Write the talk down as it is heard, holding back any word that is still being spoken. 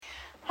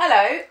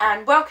Hello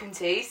and welcome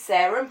to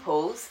Sarah and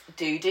Paul's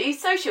Do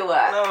Social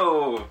Work.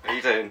 Hello, how are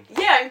you doing?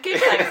 Yeah, I'm good,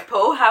 thanks,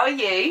 Paul. How are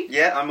you?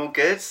 Yeah, I'm all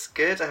good.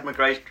 Good. I had my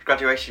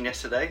graduation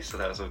yesterday, so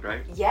that was all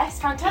great. Yes,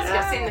 fantastic.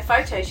 Yeah. I've seen the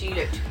photos. You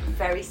looked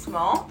very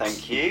smart.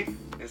 Thank you.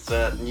 It's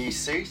a new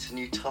suit, a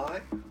new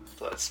tie.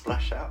 Thought I'd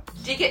splash out.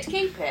 Do you get to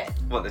keep it?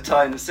 What, the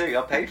tie and the suit?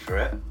 I paid for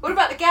it. What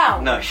about the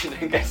gown? No, you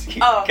didn't get to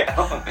keep Oh. the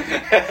gown.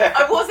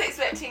 I was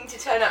expecting to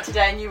turn up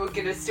today and you were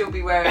going to still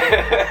be wearing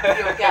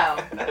your gown.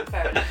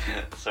 Fair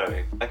enough.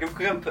 Sorry. I can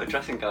go and put a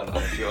dressing gown on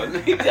if you want.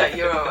 No,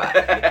 you're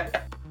alright.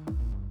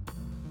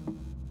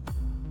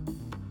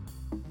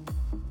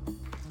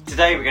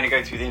 Today we're going to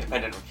go through the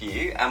independent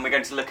review and we're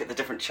going to look at the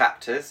different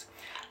chapters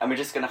and we're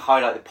just going to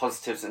highlight the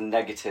positives and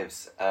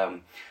negatives.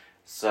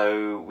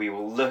 So we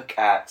will look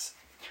at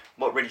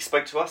what really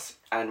spoke to us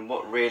and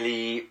what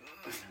really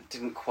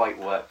didn't quite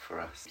work for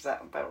us. Is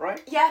that about right?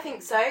 Yeah, I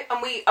think so.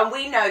 And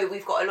we know that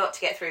we've got a lot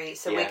to get through,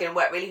 so we're going to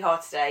work really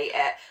hard today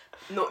at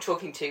not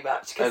talking too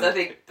much because I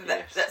think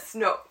that's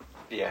not...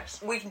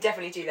 Yes. We can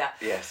definitely do that.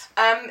 Yes.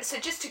 So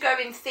just to go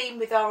in theme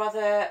with our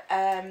other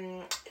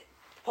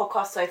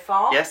podcast so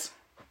far. Yes.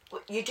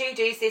 You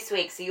do-dos this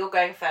week, so you're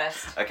going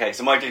first. Okay,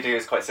 so my do-do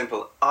is quite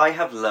simple. I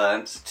have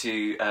learnt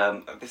to,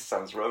 this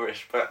sounds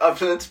rubbish, but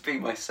I've learnt to be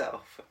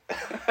myself.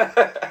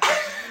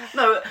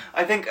 No,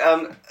 I think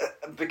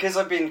because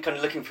I've been kind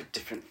of looking for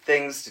different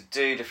things to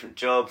do, different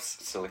jobs,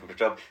 still looking for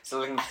jobs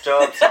and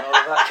all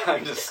of that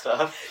kind of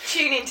stuff.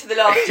 Tune into the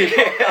last two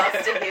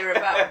podcasts to hear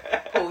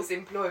about Paul's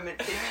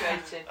employment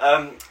situation.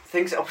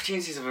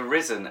 Opportunities have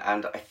arisen,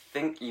 and I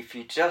think if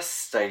you just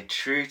stay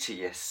true to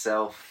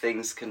yourself,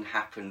 things can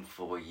happen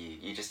for you.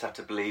 You just have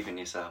to believe in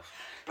yourself.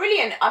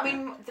 Brilliant. I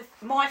mean,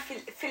 my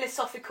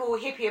philosophical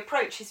hippie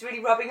approach is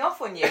really rubbing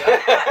off on you.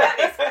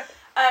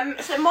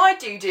 So my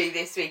do-do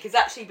this week has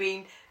actually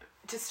been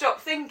to stop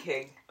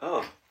thinking.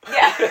 Oh.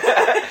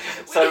 Yeah.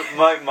 So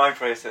my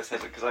process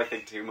has it because I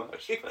think too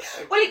much.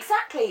 Well,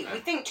 exactly. We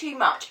think too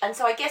much. And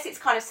so I guess it's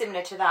kind of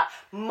similar to that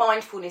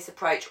mindfulness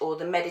approach or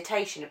the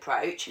meditation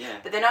approach. Yeah.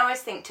 But then I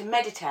always think to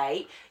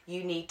meditate,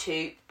 you need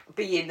to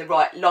be in the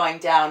right, lying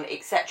down,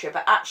 etc.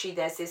 But actually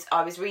there's this,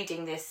 I was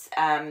reading this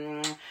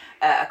a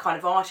kind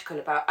of article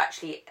about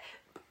actually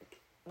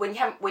when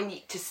you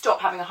to stop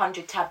having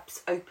 100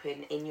 tabs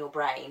open in your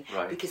brain,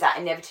 right. Because that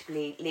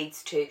inevitably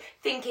leads to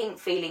thinking,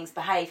 feelings,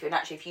 behaviour, and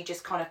actually if you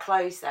just kind of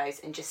close those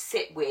and just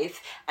sit with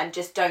and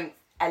just don't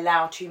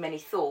allow too many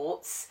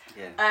thoughts,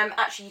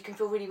 actually you can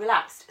feel really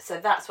relaxed. So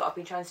that's what I've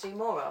been trying to do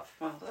more of.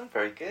 Well, that's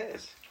very good.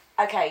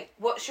 Okay,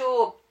 what's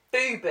your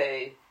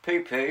boo-boo?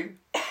 Poo-poo.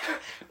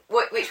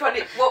 Which one?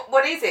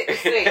 What is it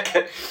this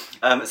week?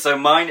 So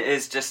mine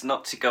is just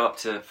not to go up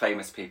to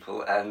famous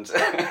people and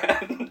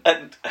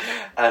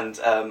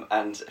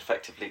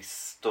effectively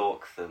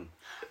stalk them.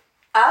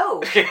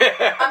 Oh,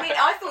 I mean,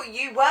 I thought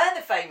you were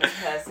the famous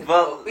person.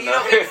 Well, but you're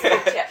not being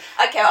stalked yet.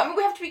 Okay, I mean,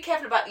 we have to be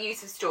careful about the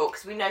use of stalk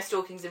because we know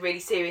stalking is a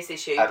really serious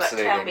issue.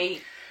 Absolutely. But tell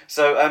me.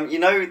 So you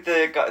know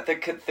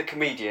the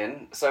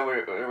comedian. So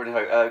we're in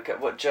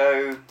what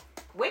Joe.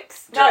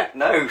 Wicks?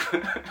 No.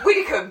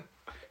 Widdicombe.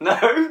 No.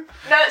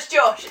 No, it's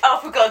Josh. Oh,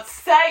 for God's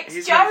sakes.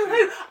 He's Joe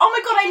who? Oh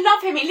my God, I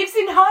love him. He lives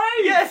in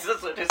Home. Yes,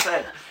 that's what I just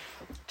said.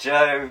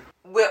 Joe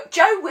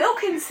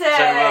Wilkinson.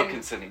 Joe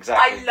Wilkinson,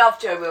 exactly. I love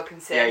Joe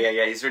Wilkinson.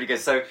 Yeah, he's really good.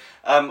 So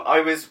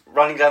I was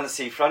running down the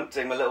seafront,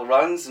 doing my little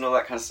runs and all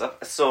that kind of stuff.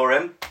 I saw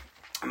him.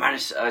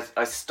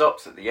 I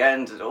stopped at the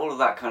end and all of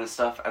that kind of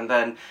stuff. And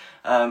then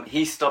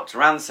he stopped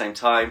around the same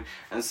time.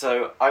 And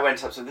so I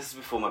went up to him, this is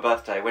before my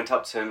birthday, I went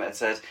up to him and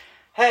said,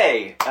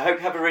 "Hey, I hope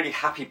you have a really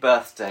happy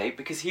birthday,"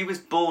 because he was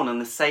born on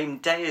the same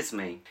day as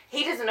me.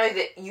 He doesn't know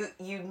that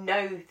you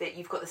know that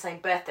you've got the same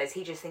birthdays.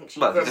 He just thinks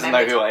you've Well, he doesn't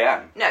know who I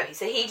am. No,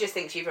 so he just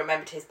thinks you've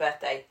remembered his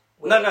birthday.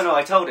 Weird. No,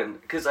 I told him,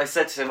 because I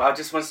said to him, I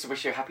just wanted to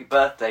wish you a happy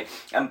birthday.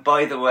 And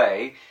by the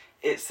way,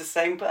 it's the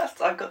same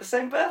birthday. I've got the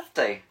same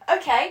birthday.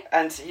 Okay.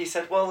 And he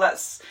said, well,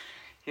 that's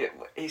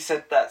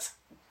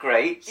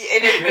great.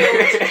 In a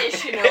real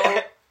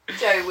traditional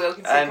Joe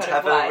Wilkinson and kind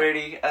have of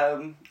way.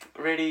 a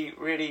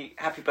really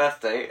happy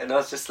birthday. And I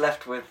was just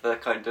left with the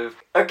kind of,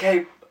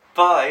 okay,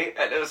 bye.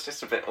 And it was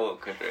just a bit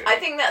awkward, really. I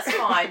think that's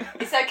fine.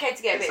 It's okay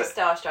to get a bit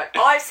starstruck.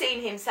 I've seen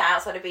him sat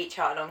outside a beach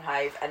hut along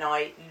Hove and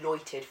I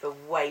loitered for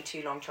way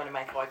too long trying to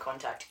make eye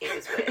contact. It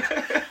was weird.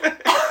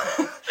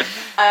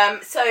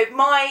 So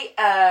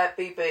my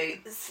boo-boo,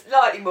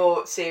 slightly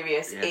more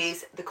serious,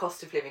 is the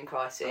cost of living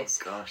crisis.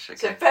 Oh gosh, okay.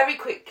 So very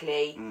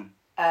quickly,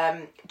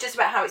 just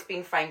about how it's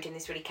been framed in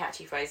this really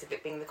catchy phrase of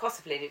it being the cost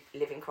of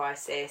living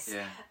crisis,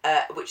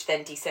 which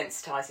then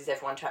desensitises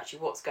everyone to actually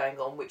what's going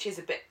on, which is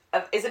a bit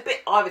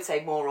I would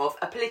say more of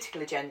a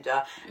political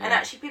agenda, and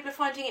actually people are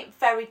finding it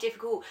very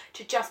difficult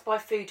to just buy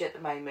food at the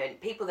moment.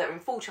 People that are in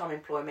full-time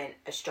employment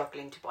are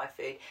struggling to buy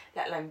food,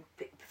 let alone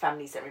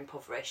families that are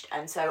impoverished.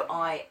 And so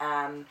I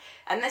am,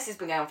 and this has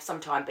been going on for some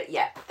time, but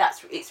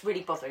it's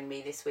really bothering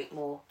me this week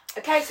more.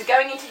 Okay, so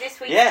going into this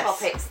week's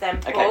topics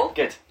then, Paul.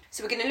 Okay, good.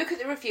 So we're going to look at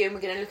the review and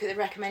we're going to look at the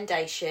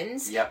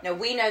recommendations. Yep. Now,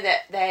 we know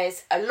that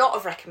there's a lot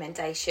of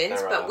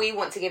recommendations, but are. we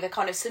want to give a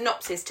kind of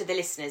synopsis to the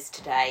listeners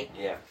today.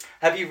 Yeah.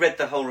 Have you read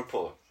the whole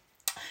report?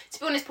 To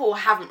be honest, Paul, I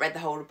haven't read the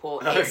whole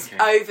report. Okay. It's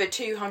over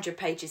 200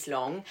 pages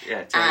long.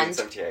 Yeah,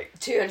 278.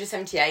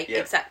 278,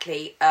 Yep.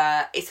 Exactly.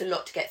 It's a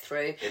lot to get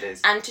through. It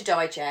is. And to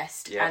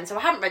digest. Yeah. And so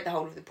I haven't read the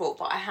whole of the report,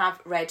 but I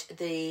have read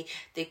the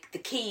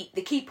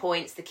key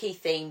points, the key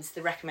themes,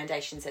 the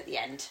recommendations at the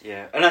end.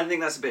 Yeah, and I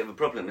think that's a bit of a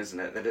problem, isn't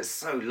it? That it's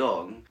so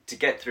long to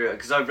get through it.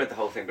 Because I've read the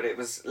whole thing, but it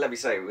was, let me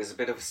say, it was a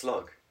bit of a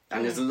slog.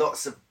 And there's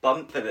lots of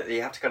bump in it that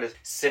you have to kind of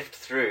sift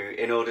through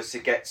in order to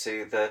get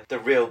to the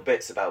real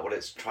bits about what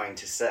it's trying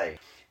to say.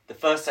 The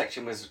first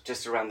section was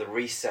just around the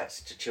reset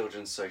to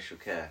children's social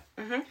care.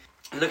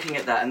 Mm-hmm. Looking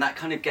at that, and that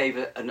kind of gave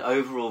an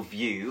overall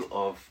view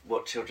of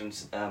what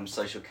children's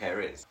social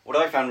care is. What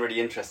I found really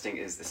interesting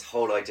is this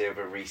whole idea of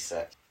a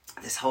reset.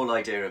 This whole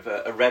idea of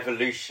a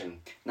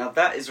revolution. Now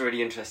that is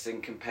really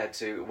interesting compared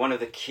to one of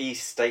the key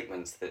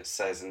statements that it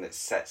says and that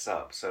sets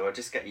up. So I'll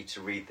just get you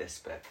to read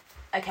this bit.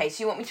 Okay,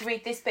 so you want me to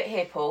read this bit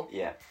here, Paul?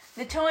 Yeah.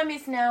 The time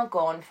is now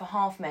gone for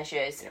half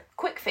measures,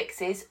 quick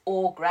fixes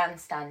or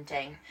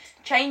grandstanding.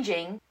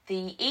 Changing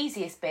the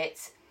easiest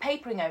bits,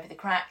 papering over the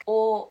crack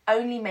or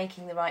only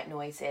making the right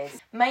noises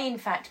may in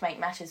fact make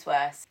matters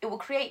worse. It will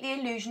create the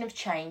illusion of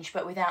change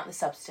but without the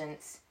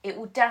substance. It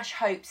will dash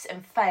hopes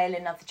and fail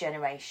another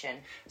generation.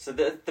 So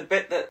the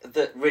bit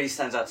that really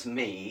stands out to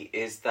me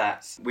is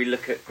that we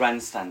look at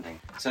grandstanding.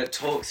 So it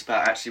talks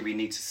about actually we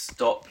need to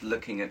stop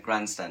looking at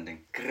grandstanding.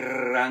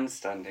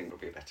 Grandstanding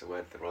would be a better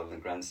word rather than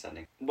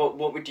grandstanding.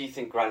 What would you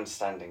think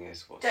grandstanding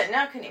is? Don't know,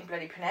 I couldn't even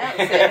bloody pronounce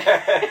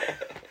it.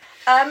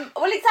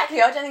 Well, exactly,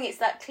 I don't think it's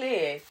that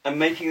clear. And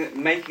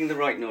making the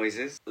right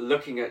noises,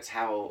 looking at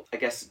how, I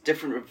guess,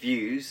 different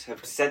reviews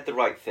have said the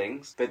right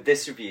things, but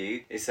this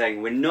review is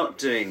saying we're not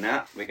doing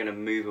that, we're going to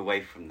move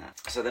away from that.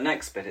 So the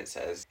next bit it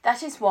says,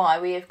 that is why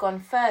we have gone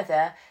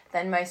further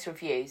than most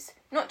reviews.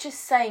 Not just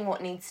saying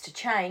what needs to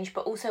change,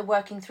 but also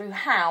working through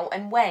how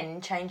and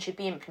when change should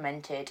be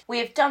implemented. We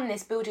have done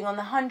this building on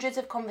the hundreds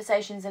of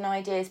conversations and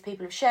ideas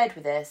people have shared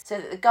with us so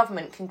that the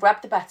government can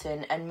grab the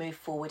baton and move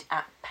forward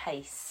at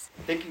pace.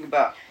 Thinking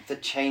about the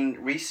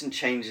recent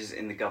changes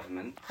in the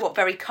government. What,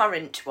 very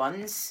current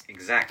ones?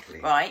 Exactly.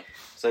 Right.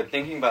 So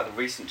thinking about the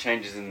recent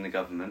changes in the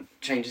government,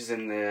 changes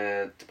in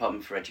the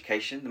Department for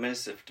Education, the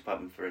Minister for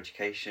Department for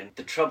Education.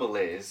 The trouble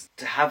is,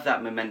 to have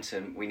that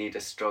momentum, we need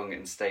a strong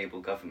and stable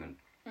government.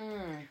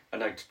 I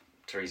know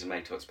Theresa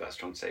May talks about a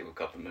strong, stable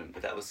government,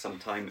 but that was some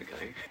time ago.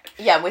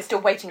 Yeah, we're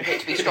still waiting for it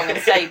to be strong and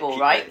stable,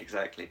 right? Yeah,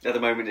 exactly. At the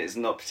moment, it is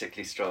not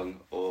particularly strong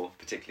or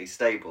particularly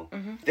stable.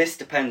 Mm-hmm. This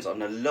depends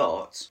on a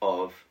lot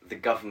of the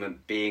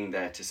government being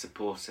there to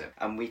support it.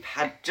 And we've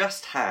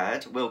just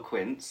had Will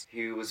Quince,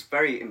 who was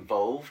very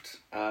involved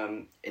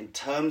in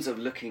terms of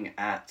looking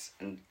at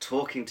and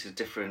talking to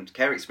different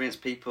care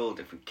experienced people,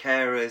 different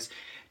carers,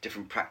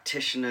 different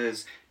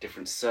practitioners,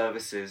 different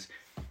services.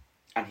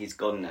 And he's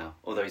gone now,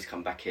 although he's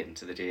come back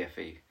into the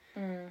DFE.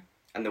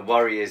 And the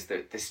worry is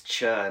that this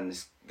churn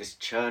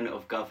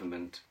of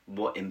government,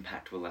 what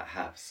impact will that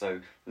have? So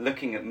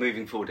looking at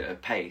moving forward at a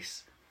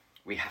pace,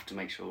 we have to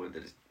make sure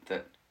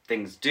that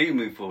things do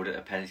move forward at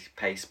a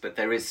pace, but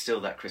there is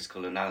still that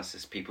critical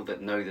analysis, people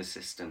that know the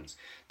systems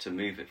to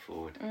move it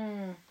forward.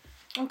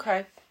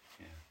 Okay.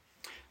 Yeah.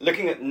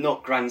 Looking at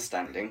not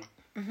grandstanding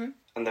and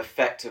the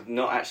effect of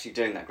not actually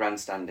doing that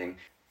grandstanding,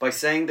 by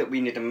saying that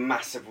we need a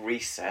massive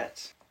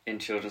reset in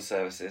children's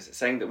services,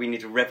 saying that we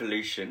need a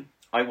revolution,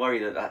 I worry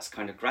that that's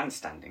kind of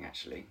grandstanding,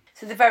 actually.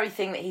 So the very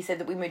thing that he said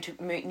that we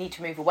need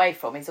to move away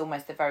from is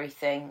almost the very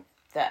thing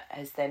that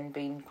has then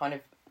been kind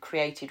of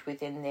created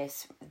within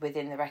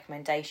the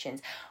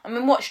recommendations. I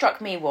mean, what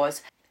struck me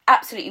was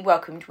absolutely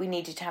welcomed. We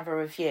needed to have a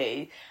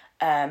review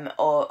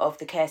of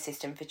the care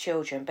system for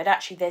children, but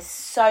actually there's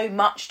so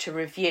much to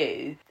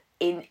review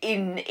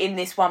in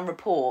this one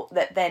report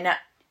that then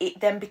it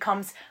then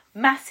becomes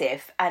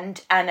massive,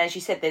 and as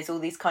you said, there's all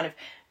these kind of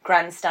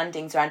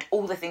grandstandings around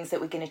all the things that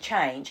we're going to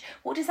change.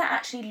 What does that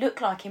actually look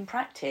like in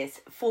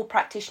practice for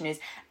practitioners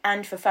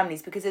and for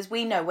families? Because as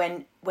we know,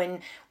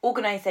 when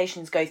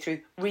organisations go through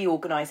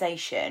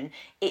reorganisation,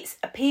 it's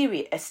a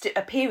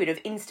period of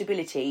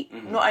instability,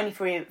 not only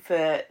for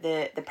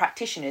the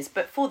practitioners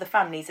but for the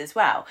families as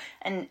well.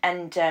 And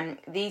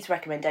these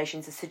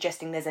recommendations are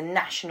suggesting there's a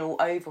national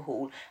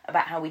overhaul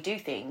about how we do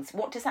things.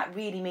 What does that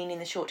really mean in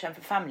the short term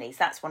for families?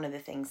 That's one of the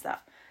things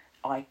that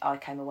I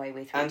came away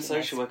with. And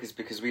social workers,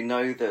 because we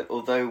know that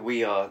although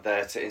we are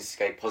there to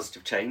instigate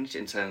positive change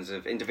in terms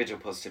of individual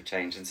positive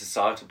change and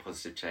societal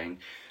positive change,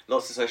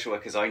 lots of social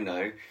workers I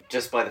know,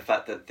 just by the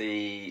fact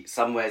that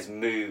somewhere's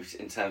moved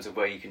in terms of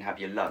where you can have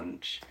your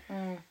lunch,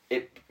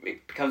 it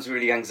becomes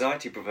really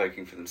anxiety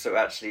provoking for them. So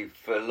actually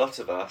for a lot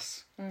of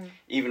us,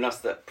 even us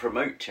that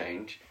promote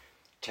change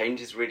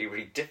is really,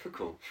 really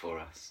difficult for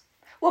us.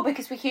 Well,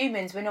 because we're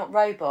humans, we're not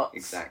robots.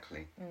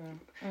 Exactly.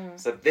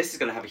 So this is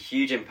going to have a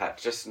huge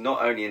impact, just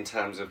not only in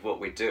terms of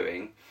what we're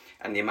doing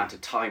and the amount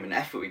of time and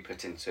effort we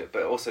put into it,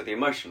 but also the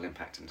emotional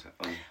impact in terms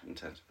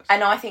of us.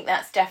 And I think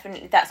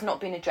that's not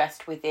been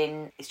addressed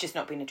within. It's just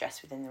not been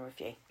addressed within the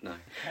review. No.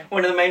 Okay.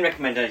 One of the main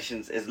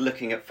recommendations is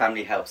looking at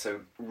family help,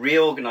 so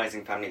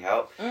reorganising family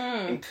help,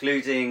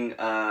 including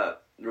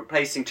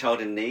replacing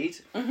child in need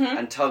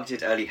and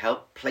targeted early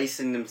help,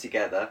 placing them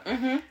together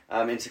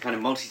into kind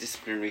of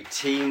multidisciplinary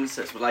teams.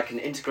 So it's like an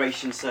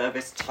integration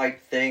service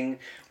type thing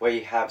where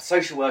you have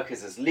social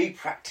workers as lead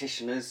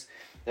practitioners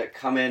that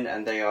come in,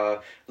 and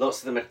lots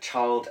of them are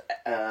child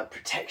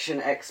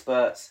protection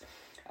experts,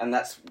 and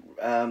that's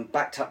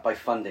backed up by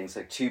funding.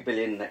 So 2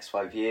 billion in the next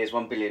 5 years,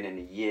 1 billion in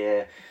a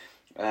year.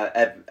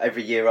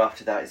 Every year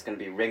after that is going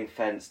to be ring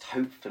fenced.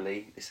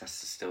 Hopefully, this has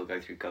to still go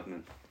through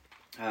government.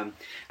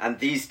 And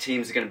these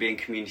teams are going to be in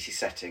community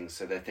settings,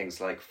 so they're things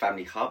like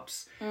family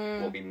hubs,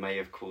 what we may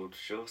have called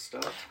Sure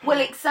Start. Well,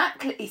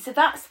 exactly. So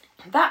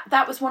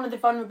that was one of the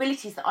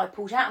vulnerabilities that I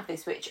pulled out of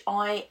this, which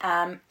I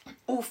am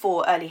all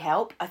for early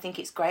help. I think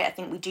it's great. I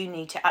think we do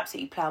need to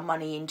absolutely plough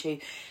money into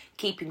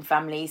keeping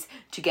families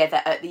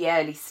together at the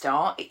early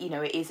start. You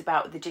know, it is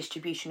about the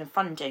distribution of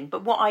funding.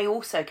 But what I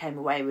also came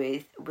away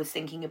with was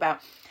thinking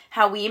about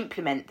how we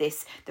implement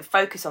this. The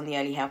focus on the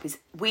early help is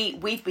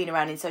we've been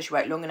around in social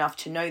work long enough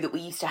to know that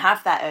we used to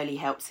have that early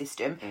help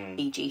system,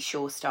 e.g.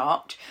 Sure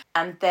Start,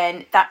 and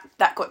then that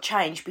got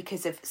changed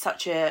because of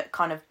such a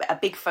kind of a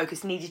big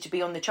focus needed to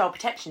be on the child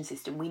protection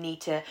system. We need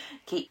to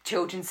keep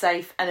children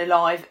safe and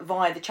alive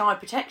via the child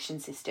protection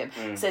system.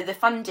 So the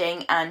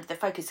funding and the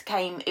focus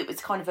it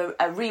was kind of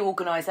a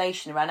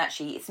reorganisation around,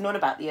 actually it's not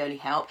about the early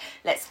help.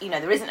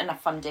 There isn't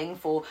enough funding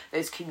for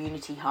those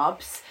community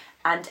hubs.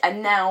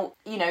 And now,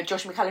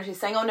 Josh McCullough is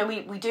saying, oh no,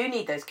 we do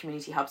need those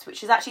community hubs,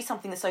 which is actually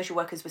something the social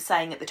workers were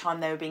saying at the time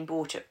they were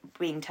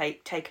being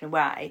taken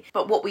away.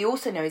 But what we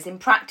also know is in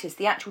practice,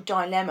 the actual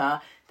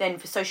dilemma then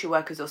for social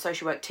workers or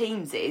social work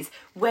teams is,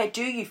 where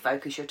do you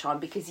focus your time?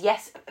 Because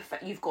yes,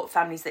 you've got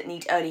families that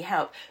need early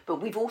help,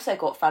 but we've also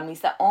got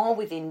families that are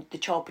within the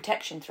child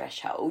protection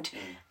threshold,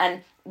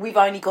 and we've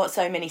only got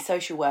so many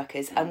social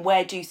workers. And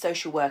where do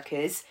social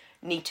workers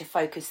need to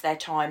focus their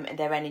time and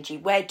their energy?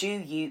 Where do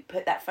you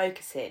put that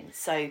focus in?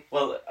 So,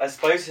 well, I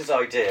suppose his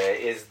idea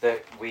is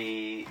that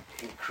we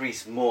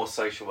increase more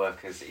social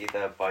workers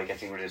either by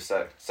getting rid of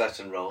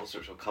certain roles,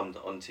 which we'll come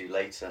on to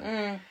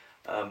later.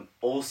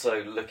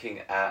 Also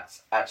looking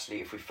at,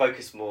 actually, if we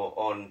focus more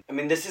on,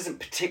 this isn't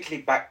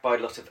particularly backed by a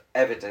lot of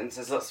evidence.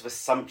 There's lots of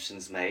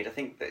assumptions made. I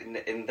think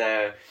that in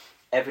their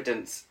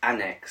evidence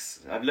annex,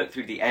 I've looked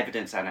through the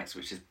evidence annex,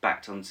 which is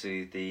backed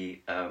onto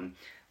the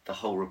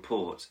whole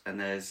report,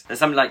 and there's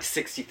something like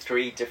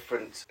 63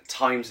 different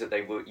times that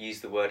they will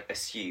use the word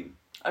assume.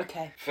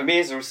 Okay. For me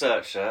as a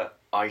researcher,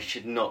 I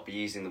should not be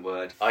using the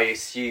word. I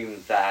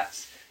assume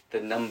that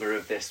the number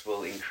of this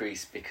will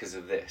increase because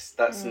of this.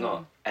 That's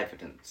not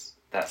evidence.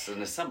 That's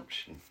an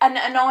assumption. And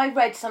I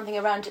read something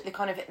around it,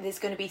 there's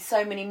going to be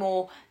so many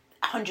more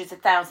hundreds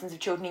of thousands of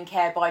children in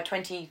care by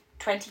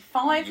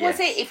 2025, was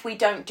it, if we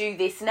don't do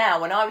this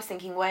now? And I was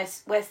thinking,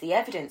 where's the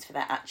evidence for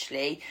that,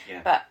 actually?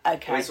 Yeah. But,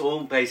 okay. Well, it's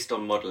all based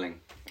on modelling.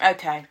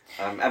 Okay.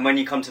 And when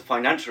you come to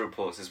financial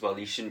reports as well,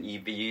 you shouldn't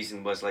be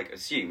using words like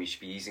assume. You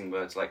should be using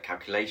words like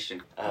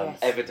calculation,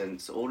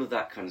 evidence, all of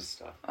that kind of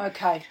stuff.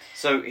 Okay.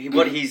 So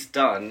what he's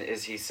done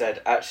is he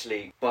said,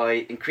 actually,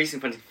 by increasing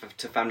funding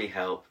to family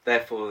help,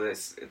 therefore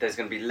there's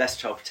going to be less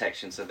child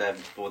protection, so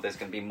therefore there's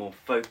going to be more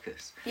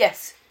focus.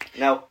 Yes.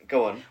 Now,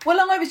 go on. Well,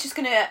 I was just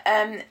going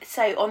to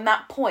say on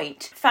that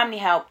point, family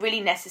help,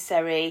 really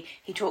necessary.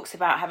 He talks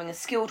about having a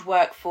skilled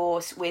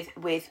workforce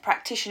with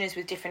practitioners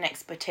with different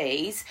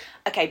expertise.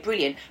 Okay,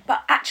 brilliant.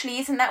 But actually,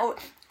 isn't that all?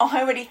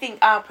 I already think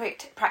our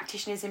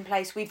practitioners in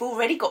place, we've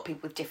already got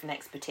people with different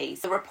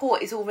expertise. The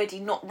report is already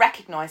not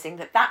recognising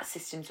that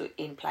system's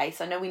in place.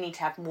 I know we need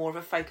to have more of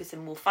a focus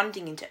and more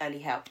funding into early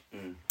help,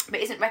 but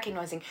isn't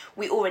recognising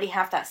we already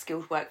have that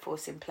skilled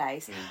workforce in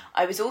place.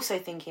 I was also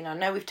thinking, I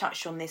know we've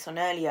touched on this on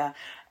earlier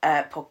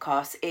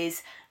podcasts,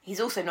 is he's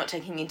also not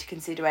taking into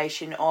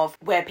consideration of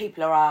where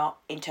people are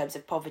in terms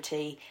of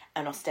poverty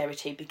and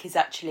austerity, because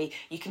actually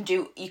you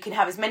can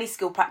have as many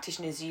skilled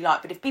practitioners as you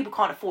like, but if people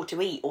can't afford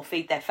to eat or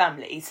feed their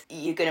families,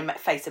 you're going to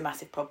face a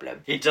massive problem.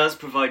 He does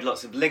provide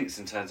lots of links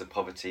in terms of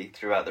poverty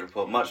throughout the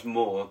report, much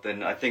more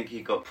than I think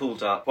he got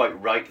pulled up quite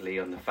rightly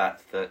on the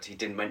fact that he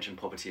didn't mention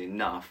poverty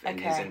enough in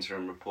his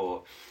interim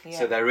report. Yeah.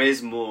 So there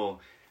is more.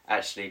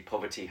 Actually,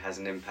 poverty has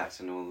an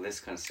impact on all this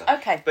kind of stuff.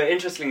 Okay. But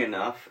interestingly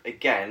enough,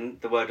 again,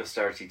 the word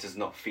austerity does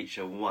not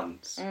feature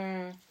once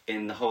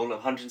in the whole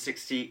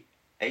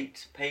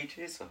 168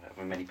 pages, or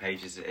however many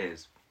pages it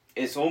is.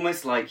 It's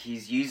almost like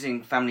he's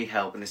using family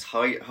help and this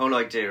whole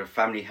idea of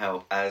family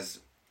help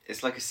as,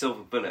 it's like a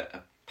silver bullet,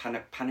 a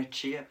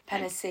panacea?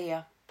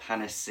 Panacea.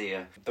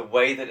 The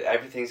way that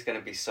everything's going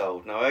to be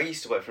solved. Now, I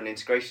used to work for an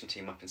integration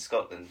team up in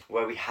Scotland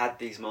where we had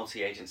these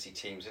multi-agency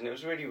teams, and it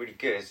was really, really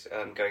good.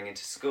 Going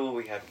into school,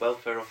 we had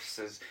welfare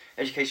officers,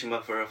 education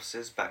welfare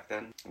officers back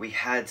then. We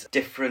had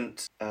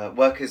different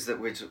workers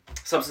that would,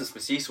 substance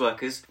misuse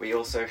workers. We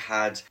also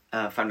had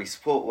family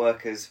support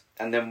workers,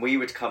 and then we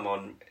would come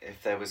on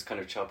if there was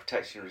kind of child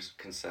protection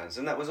concerns,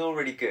 and that was all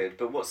really good.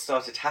 But what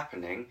started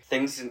happening,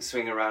 things didn't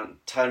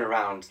turn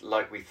around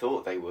like we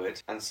thought they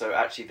would, and so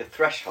actually the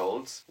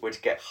thresholds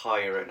would get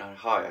higher and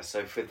higher.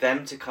 So for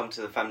them to come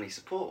to the family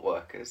support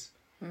workers,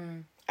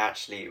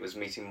 actually it was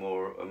meeting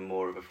more and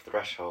more of a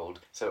threshold.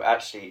 So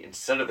actually,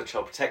 instead of the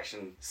child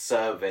protection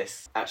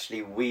service,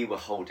 actually we were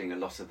holding a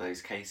lot of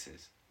those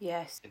cases.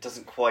 Yes. It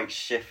doesn't quite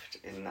shift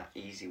in that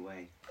easy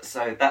way.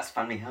 So that's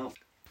family help.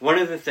 One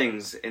of the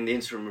things in the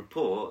interim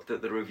report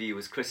that the review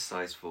was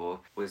criticised for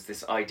was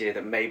this idea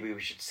that maybe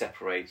we should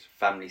separate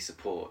family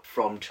support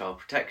from child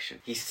protection.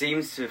 He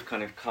seems to have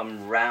kind of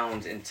come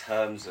round in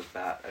terms of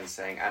that and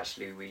saying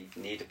actually we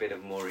need a bit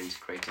of more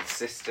integrated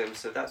system.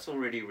 So that's all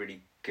really,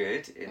 really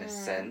good in a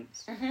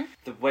sense. Mm-hmm.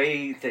 The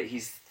way that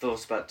he's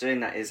thought about doing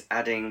that is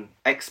adding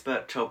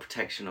expert child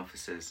protection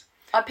officers.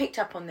 I picked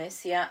up on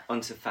this, yeah.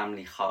 Onto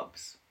family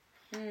hubs.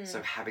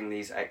 So having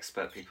these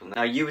expert people.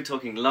 Now, you were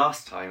talking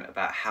last time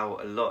about how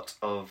a lot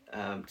of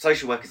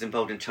social workers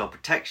involved in child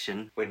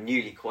protection were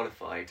newly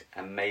qualified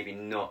and maybe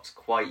not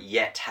quite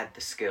yet had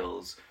the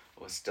skills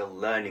or still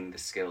learning the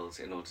skills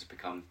in order to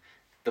become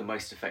the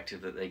most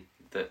effective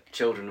that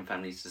children and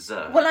families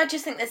deserve. Well, I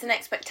just think there's an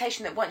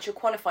expectation that once you're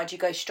qualified, you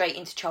go straight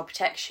into child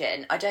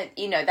protection.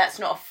 That's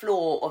not a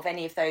flaw of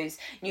any of those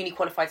newly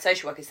qualified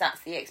social workers.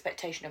 That's the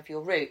expectation of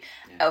your route,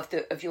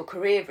 of your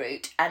career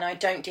route. And I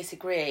don't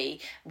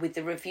disagree with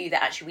the review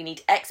that actually we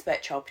need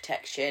expert child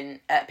protection,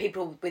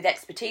 people with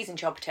expertise in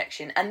child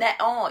protection. And there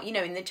are,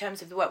 in the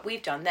terms of the work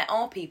we've done, there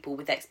are people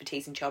with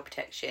expertise in child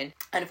protection.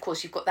 And of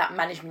course, you've got that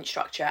management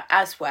structure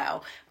as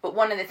well. But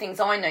one of the things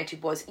I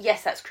noted was,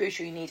 yes, that's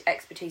crucial. You need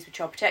expertise with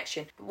child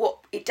protection. But what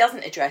it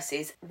doesn't address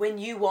is when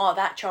you are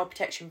that child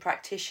protection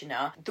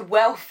practitioner, the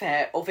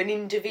welfare of an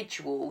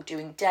individual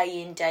doing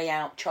day in, day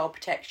out child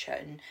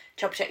protection,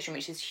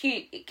 which is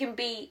huge. It can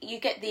be, you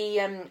get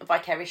the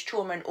vicarious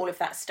trauma and all of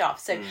that stuff.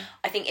 So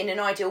I think in an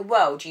ideal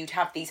world, you'd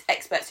have these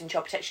experts in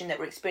child protection that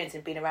were experienced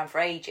and been around for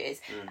ages.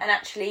 And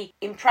actually,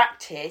 in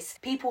practice,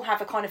 people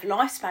have a kind of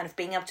lifespan of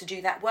being able to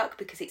do that work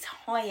because it's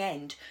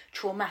high-end,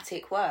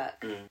 traumatic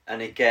work.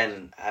 And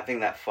again, having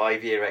that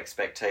 5-year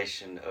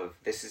expectation of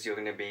this is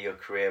going to be your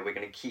career, we're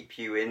going to keep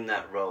you in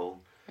that role.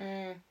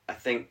 I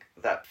think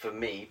that for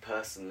me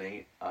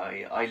personally,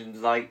 I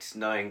liked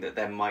knowing that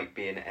there might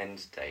be an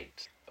end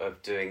date of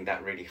doing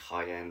that really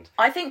high-end.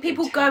 I think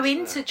people go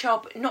into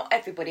child... Not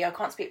everybody, I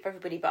can't speak for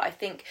everybody, but I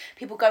think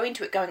people go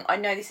into it going, I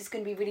know this is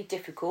going to be really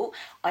difficult.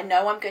 I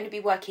know I'm going to be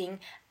working...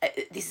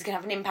 this is going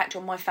to have an impact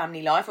on my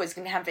family life, or it's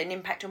going to have an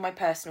impact on my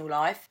personal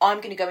life. I'm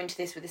going to go into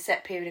this with a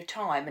set period of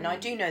time. And I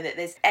do know that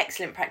there's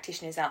excellent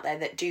practitioners out there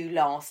that do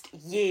last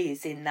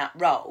years in that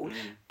role,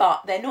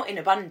 but they're not in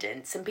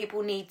abundance. And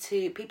people are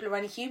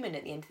only human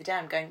at the end of the day.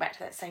 I'm going back to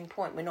that same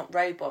point. We're not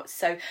robots.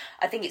 So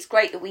I think it's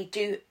great that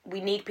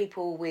we need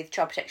people with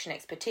child protection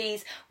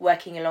expertise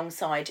working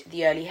alongside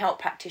the early help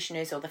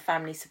practitioners or the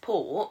family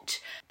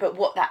support. But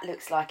what that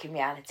looks like in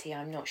reality,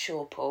 I'm not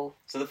sure, Paul.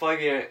 So the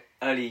 5-year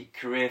early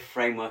career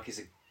framework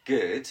is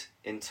good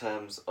in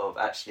terms of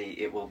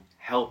actually it will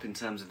help in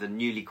terms of the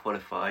newly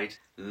qualified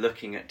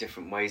looking at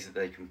different ways that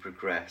they can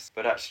progress.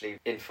 But actually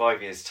in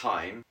 5 years'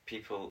 time,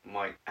 people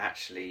might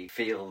actually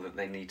feel that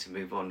they need to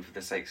move on for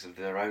the sakes of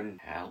their own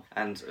health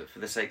and for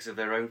the sakes of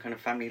their own kind of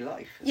family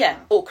life as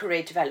well. Or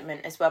career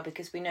development as well,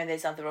 because we know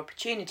there's other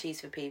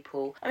opportunities for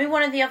people. I mean,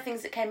 one of the other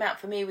things that came out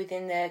for me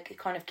within the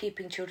kind of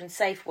keeping children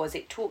safe was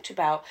it talked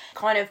about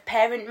kind of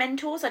parent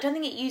mentors. I don't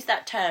think it used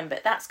that term,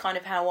 but that's kind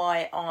of how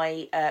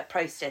I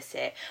process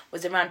it,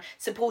 was around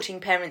supporting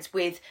parents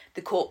with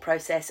the court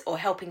process or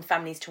helping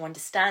families to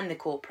understand the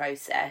court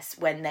process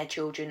when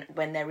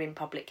they're in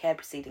public care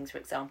proceedings, for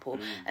example.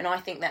 And I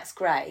think that's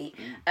great.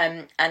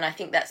 And I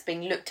think that's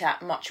being looked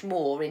at much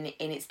more in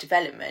its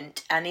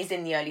development and is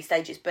in the early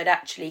stages. But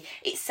actually,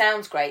 it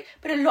sounds great,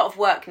 but a lot of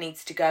work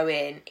needs to go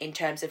in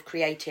terms of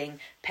creating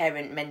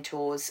parent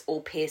mentors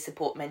or peer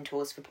support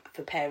mentors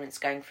for parents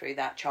going through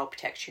that child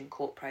protection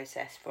court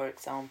process, for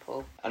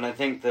example. And I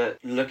think that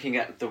looking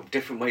at the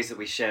different ways that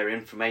we share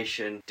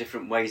information,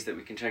 different ways that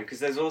we can train, because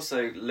there's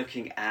also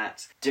looking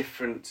at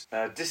different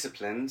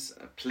disciplines,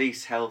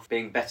 police, health,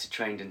 being better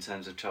trained in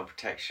terms of child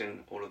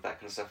protection, all of that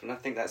kind of stuff. And I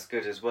think that's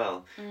good as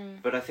well.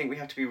 But I think we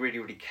have to be really,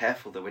 really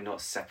careful that we're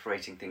not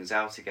separating things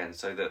out again,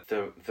 so that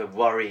the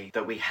worry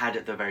that we had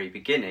at the very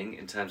beginning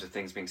in terms of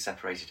things being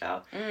separated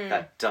out,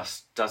 that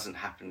just doesn't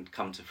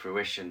come to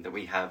fruition, that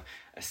we have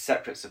a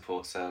separate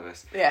support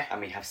service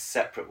and we have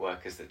separate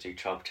workers that do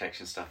child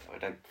protection stuff. I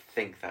don't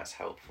think that's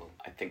helpful.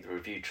 I think the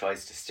review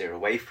tries to steer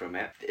away from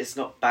it. It's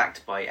not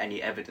backed by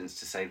any evidence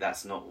to say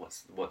that's not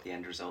what the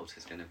end result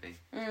is going to be.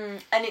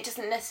 And it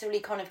doesn't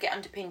necessarily kind of get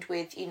underpinned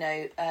with, in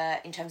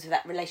terms of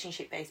that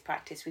relationship-based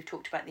practice. We've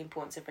talked about the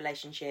importance of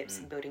relationships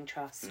and building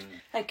trust.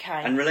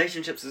 Okay. And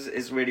relationships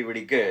is really,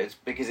 really good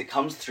because it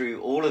comes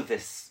through all of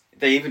this.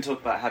 They even talk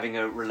about having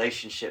a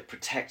relationship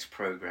protect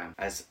program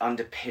as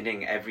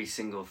underpinning every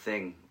single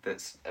thing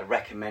that's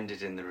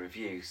recommended in the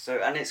review.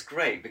 And it's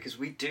great because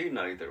we do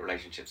know that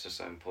relationships are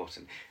so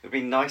important. It would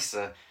be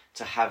nicer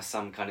to have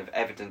some kind of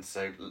evidence.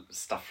 So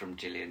stuff from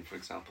Gillian, for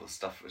example,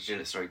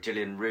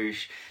 Gillian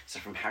Rouge,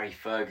 stuff from Harry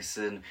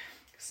Ferguson,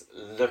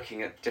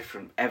 looking at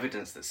different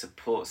evidence that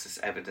supports this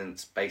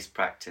evidence-based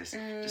practice,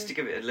 just to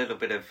give it a little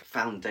bit of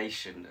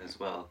foundation as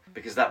well,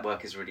 because that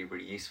work is really,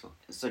 really useful.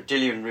 So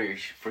Gillian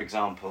Rouge, for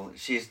example,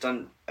 she's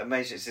done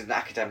amazing. She's an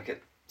academic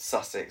at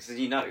Sussex, as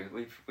you know,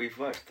 we've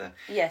worked there.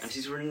 Yes. And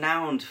she's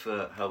renowned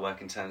for her work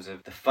in terms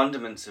of the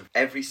fundamentals of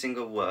every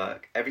single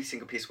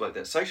piece of work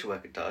that a social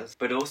worker does,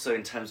 but also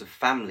in terms of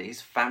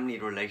family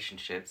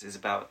relationships is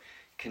about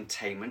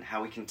containment,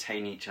 how we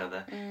contain each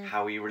other,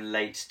 how we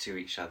relate to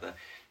each other.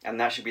 And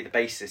that should be the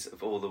basis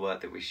of all the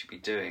work that we should be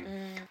doing.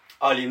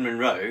 Eileen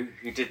Munro,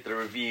 who did the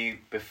review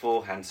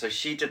beforehand, so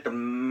she did the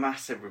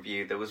massive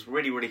review that was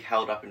really, really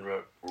held up in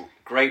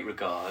great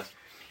regard.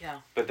 Yeah.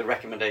 But the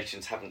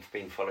recommendations haven't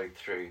been followed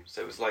through.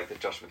 So it was like the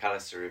Josh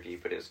McAllister review,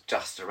 but it was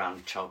just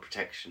around child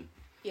protection.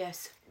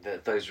 Yes.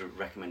 Those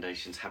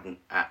recommendations haven't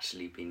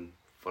actually been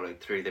followed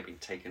through. They've been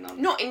taken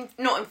on. Not in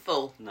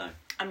full. No.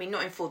 I mean,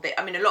 not in full.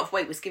 A lot of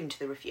weight was given to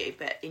the review,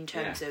 but in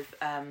terms of,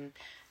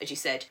 as you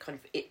said, kind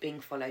of it being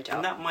followed up.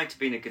 And that might have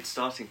been a good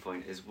starting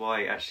point, is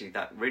why actually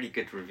that really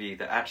good review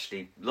that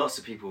actually lots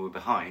of people were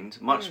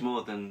behind, much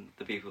more than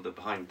the people that were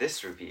behind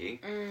this review,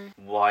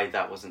 why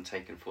that wasn't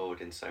taken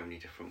forward in so many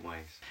different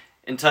ways.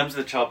 In terms of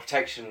the child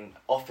protection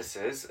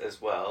officers as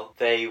well,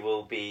 they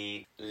will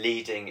be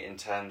leading in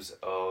terms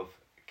of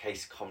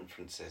case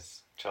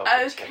conferences.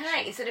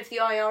 Okay, instead of the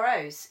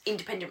IROs,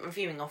 independent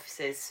reviewing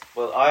officers.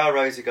 Well,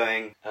 IROs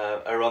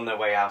are on their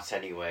way out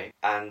anyway,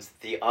 and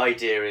the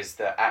idea is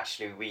that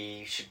actually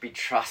we should be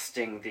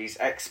trusting these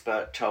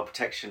expert child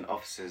protection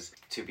officers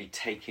to be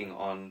taking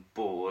on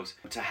board,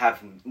 to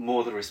have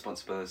more the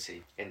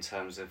responsibility in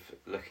terms of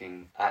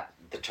looking at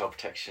the child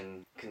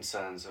protection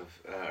concerns of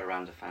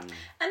around a family.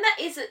 And that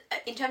is,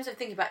 in terms of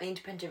thinking about the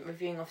independent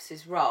reviewing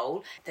officer's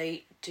role,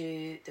 they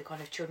do the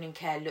kind of children in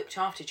care looked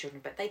after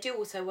children, but they do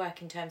also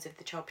work in terms of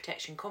the child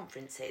protection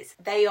conferences.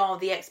 They are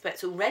the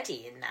experts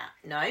already in that,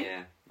 no?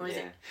 Yeah. Or is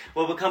it?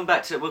 Well, we'll come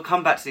back to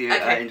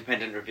the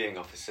independent reviewing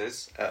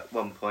officers at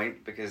one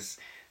point, because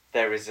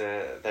there is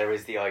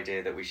the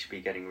idea that we should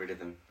be getting rid of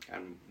them,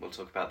 and we'll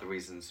talk about the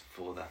reasons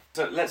for that.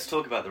 So let's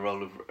talk about the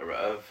role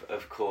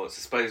of courts,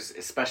 I suppose,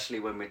 especially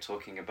when we're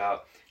talking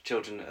about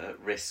children at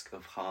risk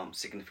of harm,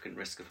 significant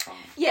risk of harm.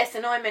 Yes,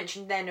 and I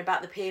mentioned then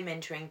about the peer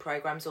mentoring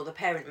programmes or the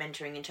parent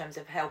mentoring in terms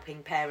of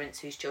helping parents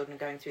whose children are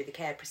going through the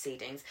care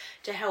proceedings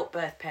to help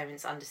birth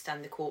parents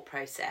understand the court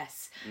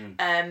process.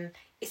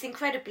 It's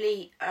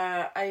incredibly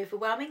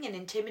overwhelming and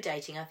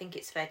intimidating, I think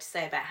it's fair to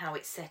say, about how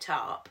it's set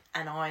up.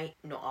 And I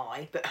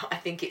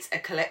think it's a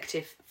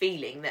collective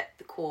feeling that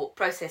the court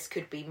process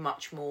could be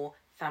much more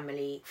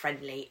family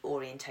friendly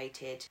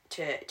orientated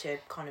to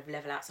kind of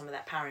level out some of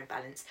that power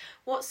imbalance.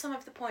 What's some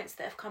of the points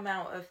that have come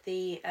out of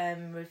the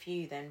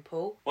review then,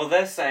 Paul? Well,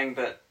 they're saying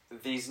that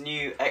these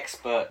new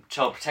expert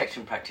child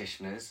protection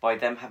practitioners, by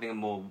them having a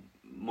more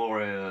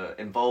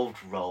involved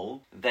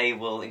role, they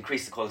will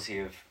increase the quality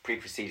of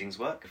pre-proceedings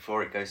work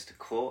before it goes to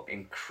court,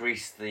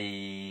 increase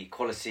the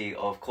quality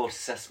of court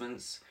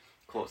assessments,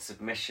 court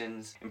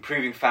submissions.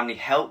 Improving family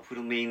help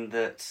will mean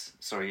that...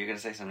 Sorry, you're going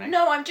to say something?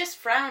 No, I'm just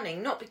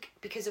frowning, not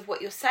because of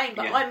what you're saying,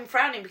 but I'm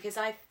frowning because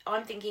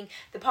I'm thinking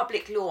the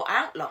public law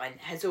outline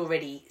has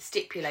already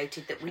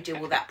stipulated that we do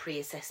all that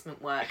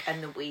pre-assessment work,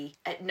 and that we...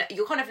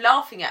 you're kind of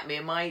laughing at me.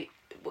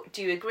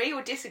 Do you agree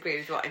or disagree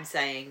with what I'm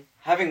saying?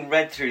 Having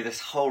read through this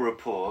whole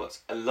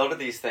report, a lot of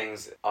these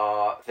things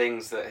are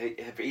things that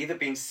have either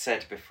been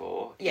said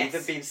before, yes,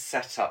 either been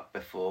set up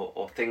before,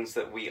 or things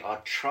that we are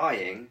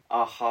trying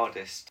our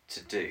hardest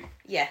to do.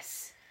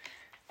 Yes.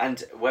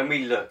 And when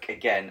we look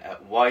again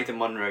at why the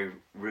Munro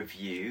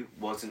review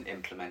wasn't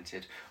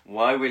implemented,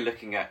 why we're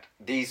looking at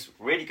these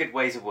really good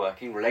ways of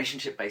working,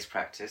 relationship-based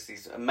practice,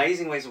 these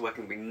amazing ways of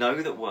working we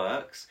know that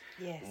works,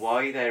 yes,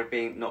 why they're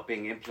not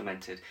being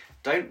implemented.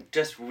 Don't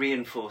just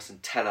reinforce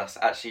and tell us,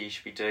 actually, you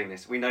should be doing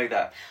this. We know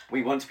that.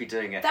 We want to be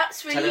doing it.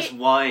 That's really... Tell us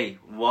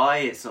why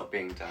it's not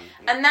being done.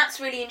 And that's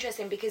really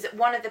interesting, because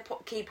one of the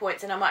key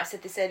points, and I might have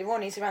said this earlier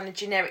on, is around the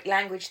generic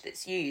language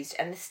that's used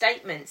and the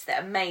statements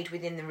that are made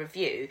within the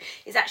review.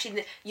 Is actually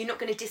that you're not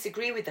going to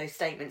disagree with those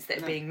statements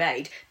that are being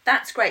made.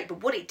 That's great,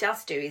 but what it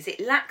does do is it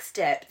lacks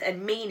depth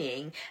and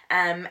meaning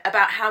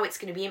about how it's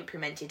going to be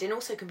implemented, and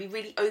also can be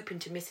really open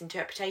to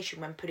misinterpretation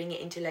when putting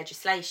it into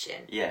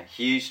legislation. Yeah,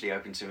 hugely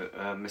open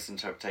to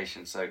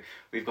misinterpretation. So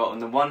we've got, on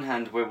the one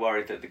hand, we're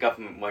worried that the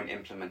government won't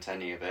implement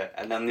any of it,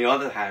 and on the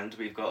other hand,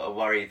 we've got a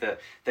worry that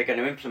they're going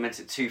to implement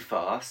it too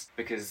fast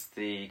because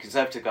the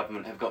Conservative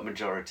government have got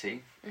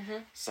majority.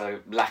 So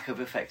lack of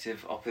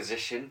effective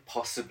opposition,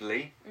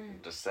 possibly.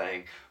 I'm just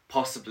saying,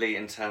 possibly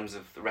in terms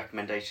of the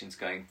recommendations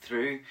going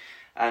through.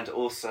 And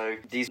also,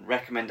 these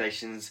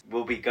recommendations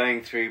will be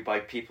going through by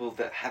people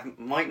that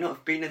might not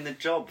have been in the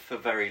job for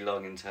very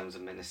long in terms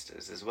of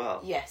ministers as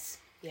well. Yes.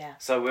 Yeah.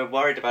 So we're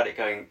worried about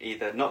it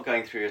either not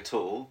going through at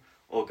all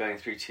or going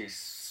through too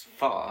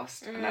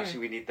fast, and actually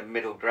we need the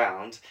middle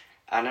ground.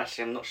 And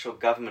actually, I'm not sure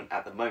government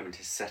at the moment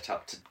is set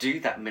up to do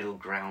that middle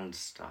ground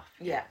stuff.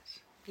 Yeah.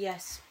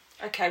 Yes.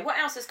 Okay, what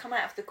else has come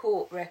out of the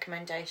court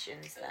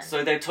recommendations then?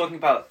 So they're talking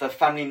about the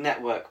family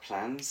network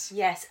plans.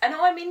 Yes, and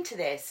I'm into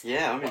this.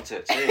 Yeah, I'm into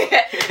it too.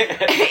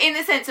 In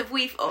the sense of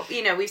we've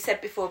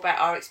said before about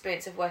our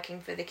experience of working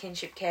for the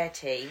kinship care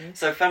team.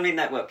 So family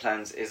network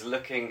plans is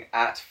looking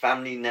at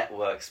family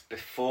networks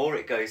before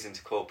it goes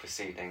into court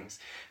proceedings.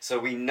 So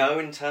we know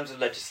in terms of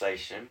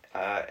legislation,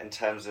 in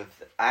terms of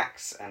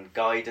acts and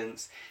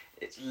guidance,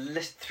 it's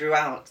littered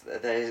throughout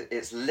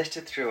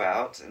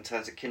in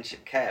terms of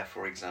kinship care,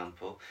 for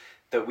example,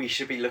 that we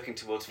should be looking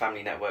towards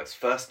family networks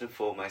first and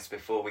foremost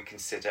before we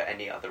consider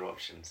any other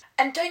options.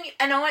 And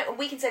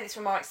we can say this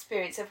from our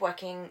experience of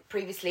working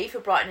previously for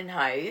Brighton and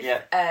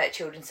Hove,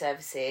 Children's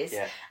Services,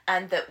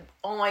 and that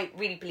I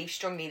really believe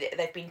strongly that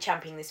they've been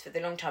championing this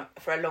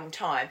for a long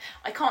time.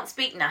 I can't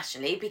speak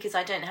nationally because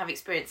I don't have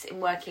experience in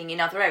working in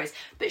other areas,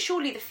 but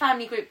surely the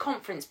family group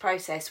conference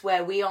process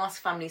where we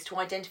ask families to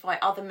identify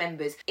other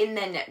members in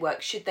their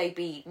network should they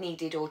be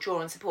needed or draw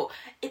on support,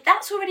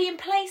 that's already in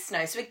place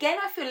now. So again,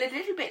 I feel a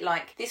little bit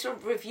like this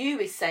review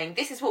is saying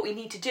this is what we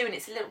need to do, and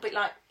it's a little bit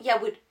like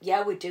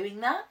we're doing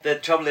that. The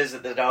trouble is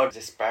that there are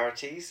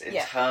disparities in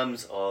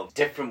terms of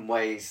different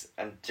ways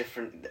and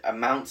different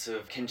amounts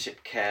of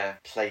kinship care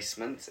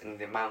placement and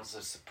the amounts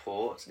of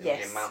support and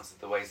the amounts of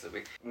the ways that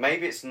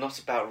maybe it's not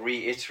about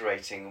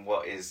reiterating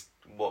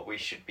what we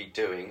should be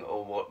doing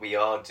or what we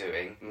are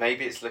doing.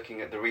 Maybe it's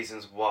looking at the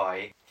reasons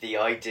why the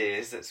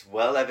ideas that's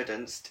well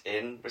evidenced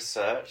in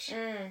research,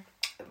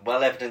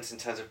 well evidenced in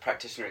terms of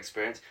practitioner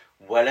experience,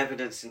 well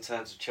evidenced in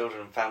terms of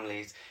children and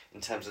families, in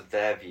terms of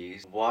their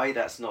views, why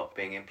that's not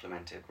being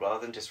implemented,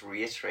 rather than just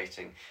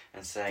reiterating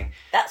and saying,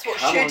 that's what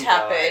should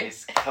happen.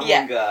 Come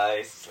on,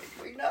 guys. It's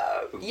like, we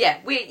know.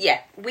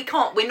 We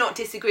can't, we're not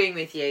disagreeing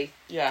with you.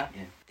 Yeah.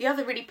 The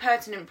other really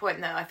pertinent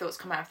point that I thought's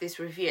come out of this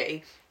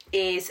review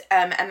is,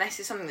 and this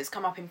is something that's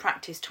come up in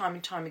practice time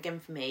and time again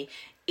for me,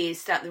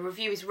 is that the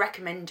review is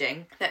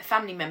recommending that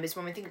family members,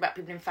 when we think about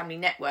people in family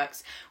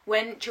networks,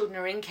 when children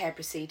are in care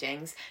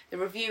proceedings, the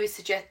review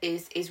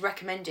is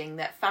recommending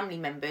that family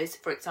members,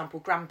 for example,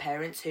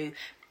 grandparents who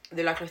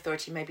the local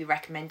authority may be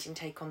recommending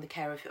take on the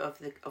care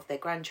of their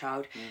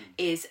grandchild,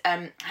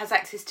 has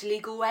access to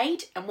legal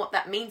aid. And what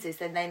that means is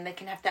then they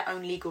can have their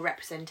own legal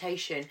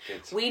representation.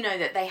 Good. We know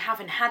that they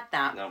haven't had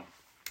that. No.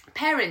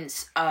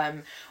 Parents,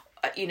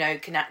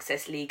 can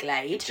access legal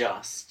aid.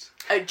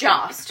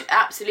 Just,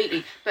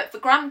 absolutely. But for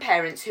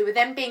grandparents who are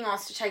then being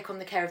asked to take on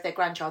the care of their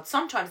grandchild,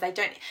 sometimes they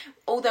don't,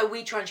 although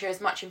we try and share as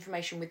much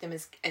information with them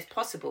as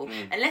possible,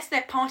 unless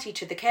they're party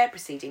to the care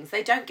proceedings,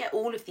 they don't get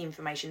all of the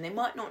information. They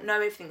might not know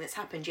everything that's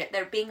happened, yet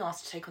they're being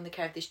asked to take on the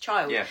care of this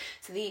child. Yeah.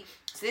 So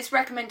this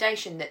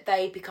recommendation that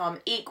they become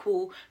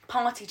equal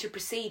party to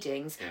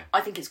proceedings,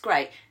 I think is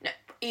great. Now,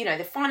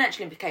 the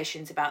financial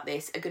implications about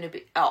this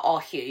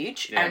are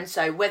huge, and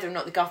so whether or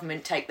not the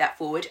government take that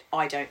forward,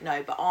 I don't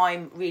know, but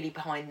I'm really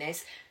behind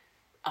this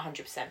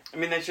 100%. I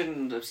mean, they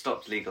shouldn't have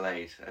stopped legal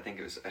aid. I think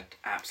it was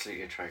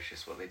absolutely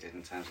atrocious what they did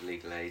in terms of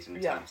legal aid, in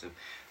terms of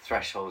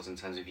thresholds, in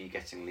terms of you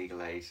getting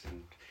legal aid,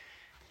 and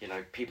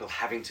people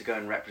having to go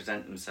and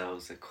represent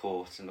themselves at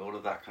court and all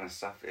of that kind of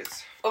stuff.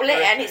 It's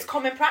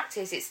common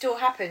practice. It still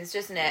happens,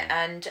 doesn't it?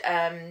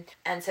 Yeah.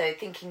 And so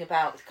thinking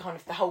about kind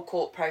of the whole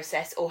court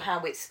process or how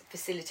it's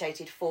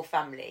facilitated for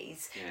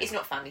families, it's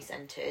not family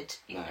centred.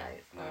 No.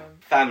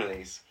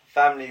 Families.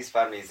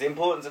 The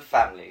importance of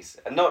families,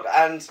 and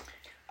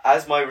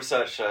as my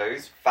research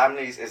shows,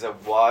 families is a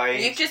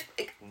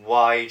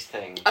wide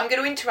thing. I'm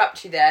going to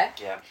interrupt you there.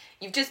 Yeah.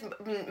 You've just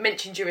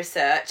mentioned your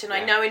research, and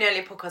I know in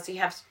earlier podcasts you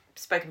have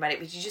spoken about it,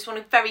 but you just want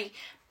to very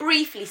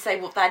briefly say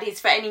what that is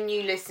for any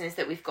new listeners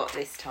that we've got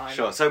this time.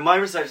 Sure. So my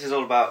research is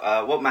all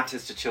about what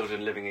matters to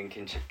children living in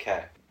kinship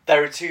care.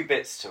 There are two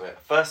bits to it.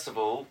 First of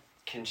all,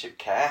 kinship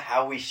care,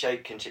 how we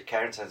shape kinship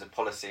care in terms of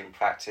policy and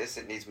practice.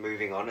 It needs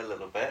moving on a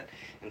little bit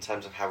in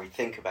terms of how we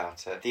think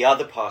about it. The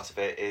other part of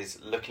it is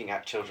looking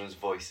at children's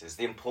voices,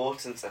 the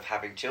importance of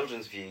having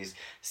children's views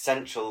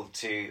central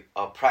to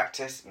our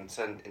practice in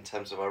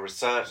terms of our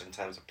research, in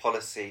terms of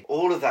policy,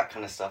 all of that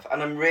kind of stuff.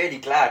 And I'm really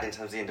glad in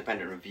terms of the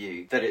independent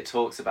review that it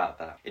talks about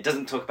that. It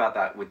doesn't talk about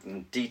that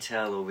with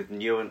detail or with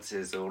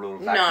nuances or all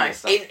of that kind of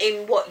stuff.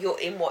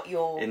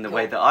 In the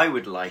way that I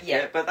would like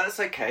it, but that's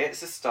okay.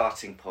 It's a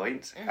starting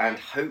point. And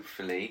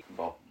hopefully,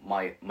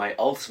 my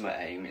ultimate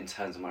aim in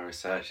terms of my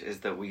research is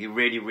that we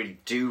really, really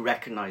do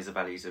recognise the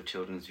values of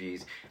children's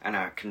views and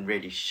how it can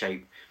really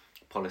shape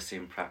policy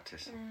and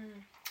practice.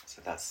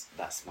 So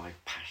that's my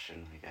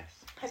passion, I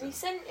guess. Have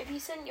you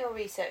sent your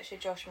research to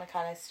Josh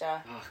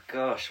McAllister? Oh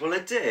gosh, well I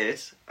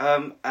did,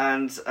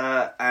 and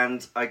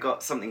I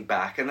got something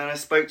back, and then I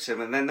spoke to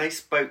him, and then they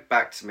spoke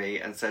back to me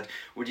and said,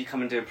 "Would you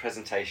come and do a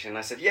presentation?" And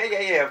I said, "Yeah,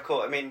 of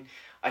course." I mean,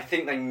 I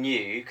think they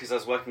knew, because I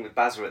was working with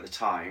Basra at the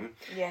time,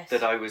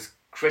 that I was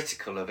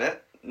critical of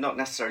it, not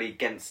necessarily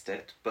against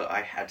it, but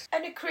I had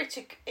a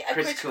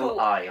critical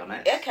eye on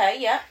it. Okay,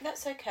 yeah,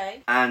 that's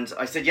okay. And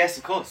I said, yes,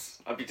 of course,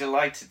 I'd be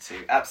delighted to,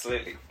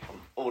 absolutely.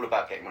 I'm all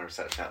about getting my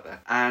research out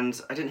there.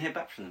 And I didn't hear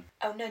back from them.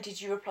 Oh no, did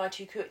you reply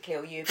too quickly, or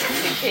were you a bit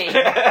too keen?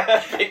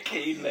 A bit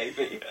keen,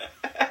 maybe.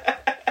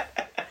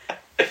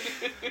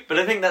 But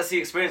I think that's the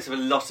experience of a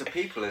lot of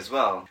people as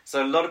well.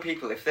 So a lot of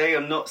people, if they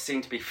are not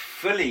seen to be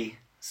fully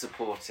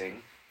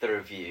supporting the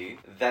review,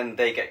 then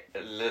they get a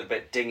little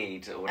bit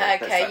dinghied, or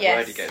whatever, that's that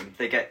word again.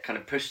 They get kind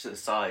of pushed to the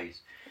side.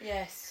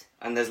 Yes.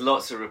 And there's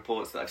lots of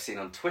reports that I've seen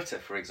on Twitter,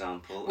 for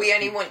example. We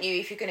only want you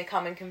if you're going to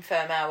come and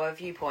confirm our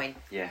viewpoint.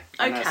 Yeah.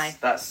 Okay.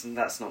 That's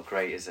not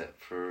great, is it,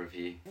 for a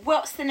review?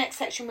 What's the next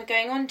section we're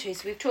going on to?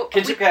 So we've talked...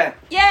 Kinship care.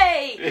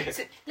 Yay!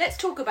 So let's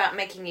talk about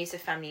making use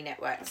of family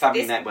networks.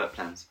 Family network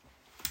plans.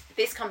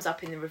 This comes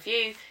up in the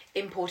review,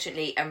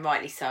 importantly, and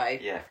rightly so.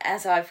 Yeah.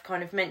 As I've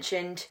kind of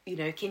mentioned,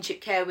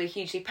 kinship care, we're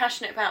hugely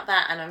passionate about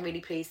that, and I'm really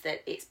pleased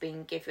that it's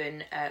been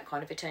given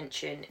kind of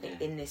attention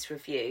in this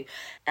review.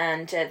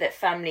 And that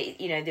family,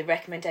 the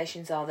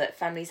recommendations are that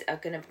families are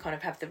going to kind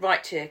of have the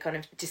right to kind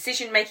of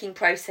decision-making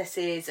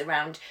processes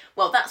around,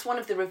 well, that's one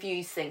of the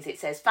review's things. It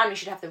says families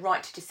should have the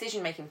right to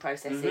decision-making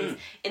processes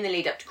in the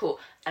lead up to court.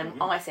 And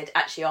I said,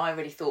 actually, I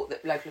already thought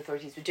that local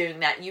authorities were doing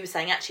that. You were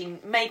saying, actually,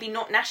 maybe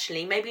not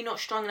nationally, maybe not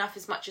strong enough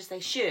as much as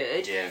they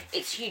should. Yeah.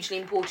 It's hugely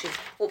important.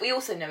 What we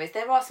also know is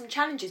there are some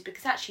challenges,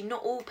 because actually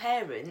not all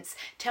parents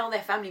tell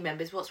their family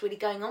members what's really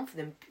going on for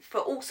them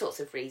for all sorts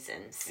of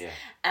reasons. Yeah.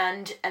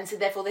 And so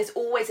therefore there's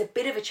always a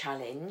bit of a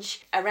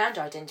challenge around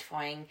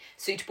identifying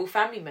suitable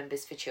family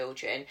members for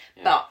children.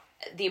 Yeah. But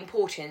the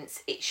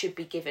importance, it should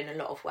be given a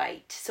lot of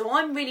weight. So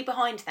I'm really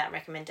behind that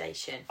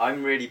recommendation.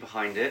 I'm really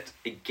behind it.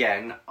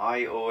 Again,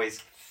 I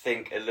always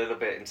think a little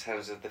bit in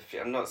terms of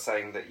I'm not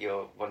saying that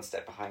you're one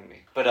step behind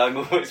me, but I'm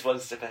always one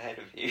step ahead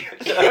of you.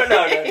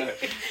 No.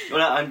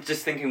 Well, I'm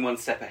just thinking one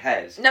step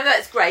ahead. No,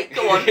 that's great.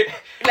 Go on.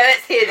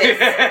 Let's hear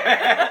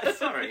this.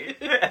 Sorry.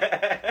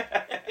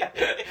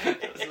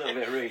 That was a little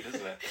bit rude,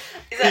 isn't it?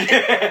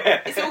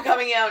 It's all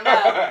coming out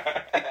now.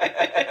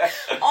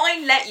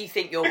 I let you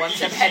think you're one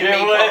step ahead of me,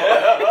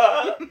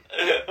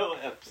 Paul.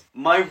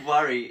 My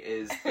worry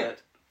is that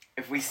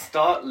if we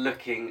start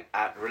looking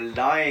at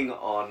relying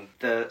on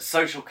the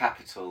social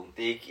capital,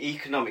 the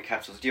economic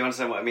capital, do you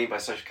understand what I mean by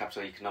social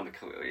capital, economic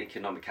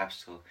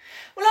capital?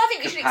 Well, I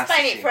think you should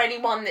explain it for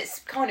anyone that's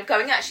kind of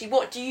going, actually,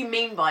 what do you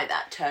mean by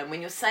that term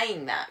when you're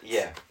saying that?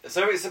 Yeah,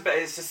 so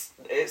it's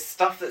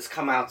stuff that's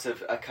come out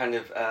of a kind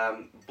of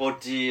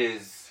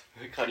Bourdieu's...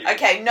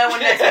 Okay, no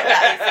one knows what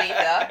that is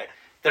either.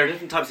 There are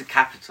different types of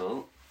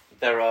capital.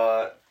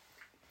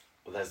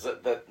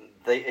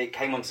 It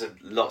came onto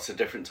lots of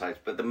different types,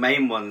 but the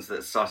main ones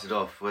that started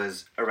off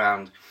was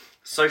around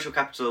social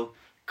capital,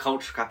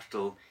 cultural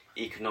capital,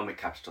 economic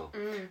capital.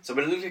 So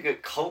we're looking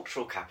at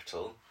cultural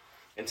capital.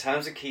 In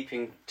terms of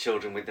keeping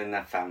children within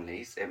their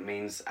families, it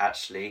means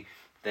actually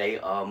they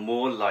are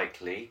more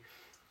likely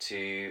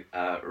to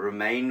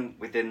remain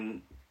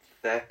within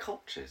their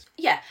cultures.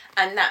 Yeah,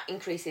 and that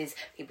increases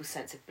people's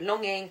sense of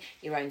belonging,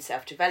 your own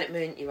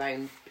self-development, your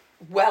own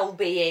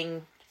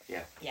well-being.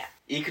 Yeah.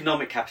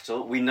 Economic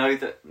capital. We know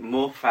that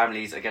more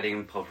families are getting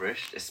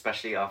impoverished,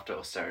 especially after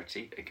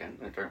austerity. Again,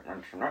 I don't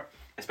mention that.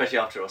 Especially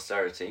after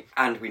austerity.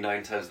 And we know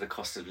in terms of the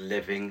cost of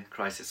living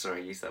crisis.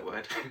 Sorry, I used that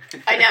word.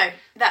 I know.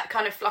 That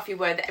kind of fluffy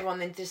word that everyone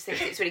then just thinks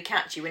it's really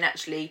catchy, when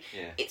actually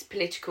it's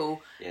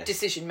political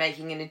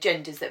decision-making and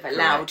agendas that have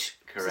allowed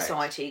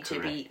society to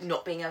be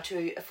not being able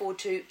to afford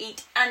to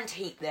eat and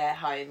heat their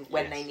home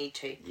when they need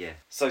to. Yeah.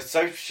 So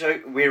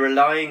we're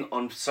relying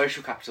on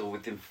social capital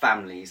within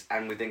families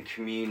and within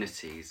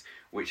communities,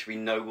 which we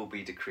know will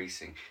be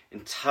decreasing. In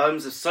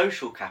terms of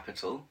social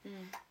capital,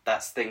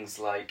 that's things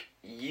like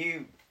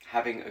you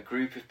having a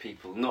group of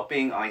people, not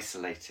being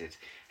isolated,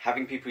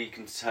 having people you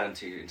can turn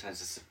to in terms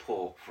of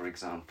support, for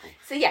example.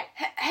 So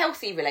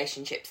healthy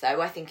relationships, though,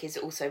 I think is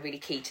also really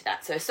key to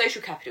that. So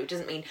social capital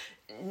doesn't mean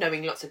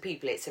knowing lots of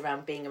people, it's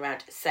around being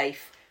around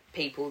safe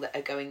people that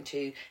are going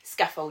to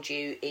scaffold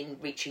you in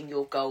reaching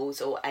your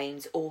goals or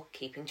aims, or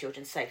keeping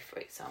children safe, for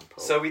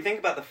example. So we think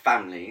about the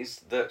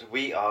families that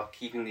we are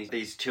keeping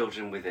these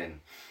children within.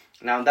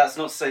 Now, that's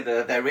not to say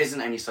that there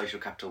isn't any social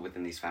capital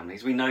within these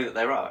families. We know that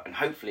there are, and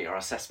hopefully our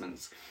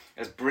assessments,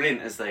 as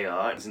brilliant as they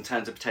are, in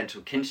terms of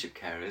potential kinship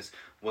carers,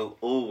 will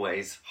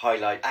always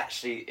highlight,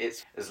 actually,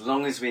 it's as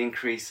long as we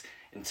increase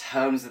in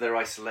terms of their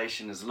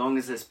isolation, as long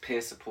as there's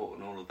peer support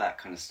and all of that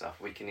kind of stuff,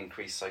 we can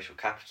increase social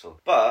capital.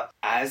 But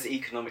as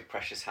economic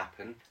pressures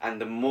happen, and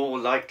the more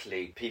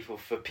likely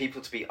for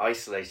people to be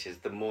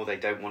isolated, the more they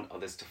don't want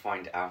others to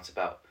find out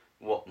about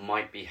what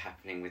might be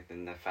happening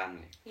within their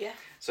family. Yeah.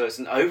 So it's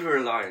an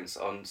over-reliance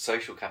on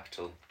social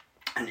capital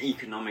and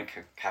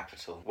economic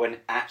capital, when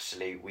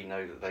actually we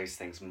know that those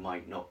things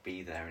might not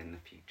be there in the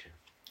future.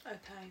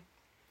 Okay.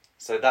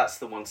 So that's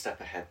the one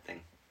step ahead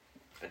thing.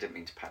 I didn't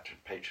mean to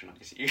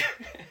patronise you.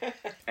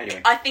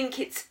 Anyway. I think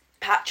it's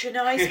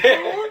patronise,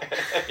 Paul.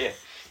 Yeah,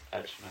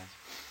 patronise.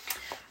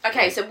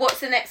 Okay, so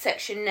what's the next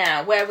section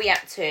now? Where are we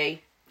at to?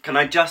 Can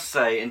I just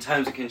say, in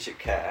terms of kinship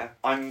care,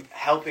 I'm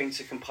helping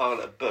to compile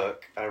a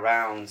book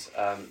around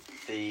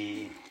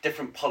the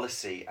different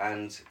policy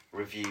and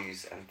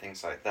reviews and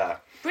things like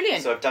that.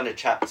 Brilliant. So I've done a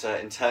chapter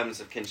in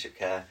terms of kinship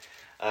care,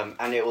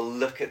 and it will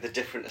look at the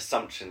different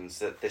assumptions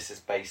that this is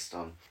based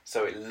on.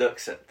 So it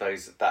looks at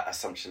that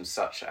assumptions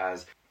such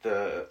as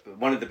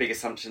one of the big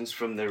assumptions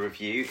from the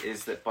review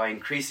is that by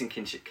increasing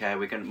kinship care,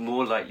 we're going to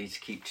more likely to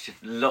keep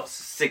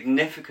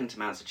significant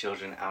amounts of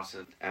children out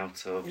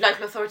of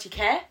local authority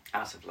care,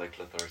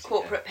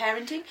 corporate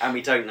parenting, and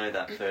we don't know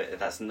that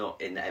that's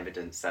not in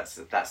evidence.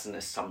 That's an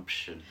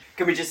assumption.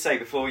 Can we just say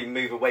before we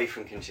move away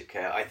from kinship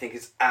care, I think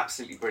it's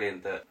absolutely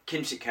brilliant that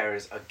kinship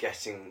carers are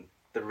getting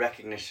the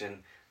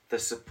recognition, the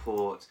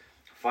support,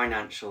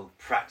 financial,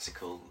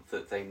 practical,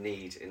 that they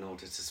need in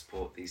order to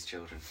support these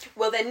children.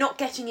 Well, they're not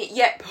getting it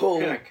yet,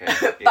 Paul. Okay.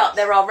 But Yes.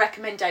 there are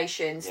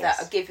recommendations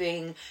that are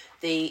giving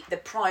the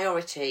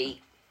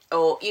priority,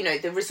 or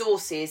the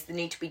resources that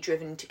need to be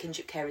driven to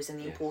kinship carers and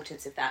the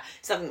importance of that.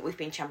 Something that we've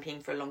been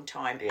championing for a long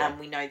time, and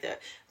we know that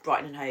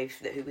Brighton and Hove,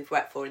 who we've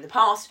worked for in the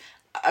past,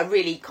 are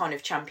really kind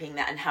of championing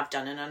that and have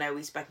done, and I know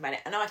we've spoken about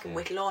it, and I can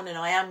whittle on, and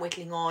I am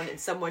whittling on, and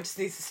someone just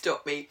needs to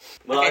stop me.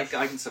 Well, okay.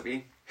 I can stop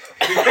you.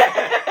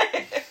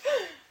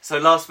 So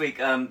last week,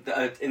 in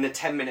the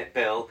 10-minute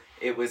bill,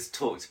 it was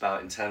talked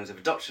about in terms of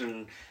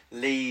adoption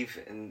leave,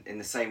 and in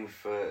the same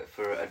for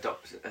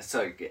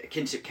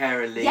kinship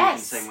carer leave in the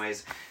same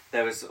ways.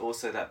 There was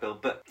also that bill,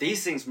 but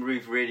these things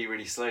move really,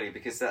 really slowly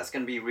because that's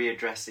going to be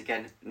readdressed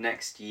again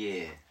next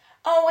year.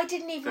 Oh, I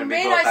didn't even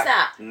realise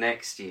that.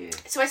 Next year.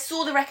 So I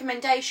saw the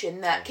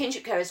recommendation that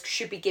kinship carers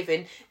should be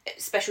given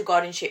special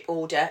guardianship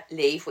order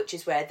leave, which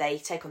is where they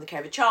take on the care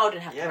of a child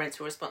and have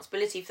parental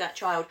responsibility for that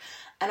child.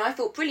 And I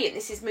thought, brilliant,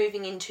 this is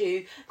moving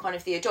into kind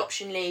of the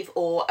adoption leave,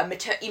 or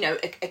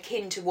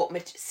akin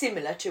to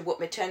similar to what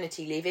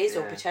maternity leave is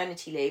or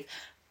paternity leave.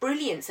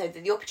 Brilliant, so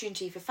that the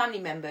opportunity for family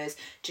members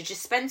to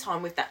just spend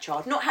time with that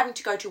child, not having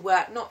to go to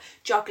work, not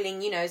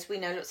juggling, as we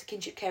know, lots of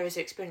kinship carers are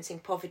experiencing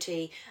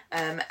poverty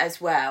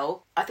as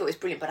well. I thought it was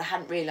brilliant, but I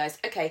hadn't realised,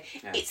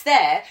 it's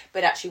there,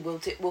 but actually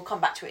we'll come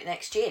back to it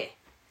next year.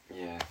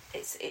 Yeah.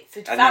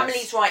 For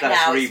families right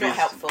now, it's not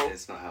helpful.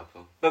 It's not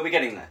helpful. But we're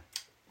getting there.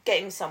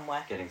 Getting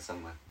somewhere.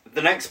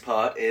 The next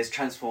part is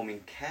transforming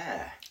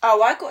care.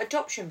 Oh, I got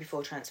adoption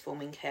before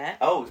transforming care.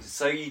 Oh,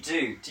 so you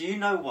do. Do you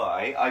know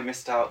why I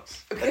missed out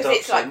Because adoption?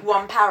 it's like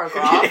one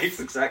paragraph. It's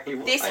exactly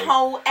why. This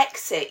whole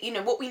exit,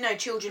 what we know,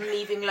 children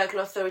leaving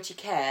local authority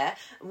care,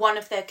 one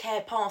of their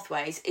care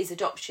pathways is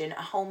adoption,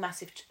 a whole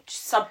massive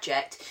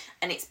subject,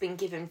 and it's been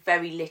given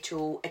very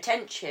little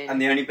attention.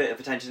 And the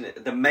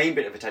main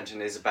bit of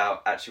attention is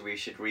about, actually, we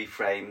should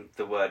reframe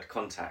the word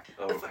contact.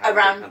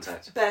 Around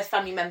birth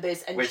family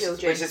members and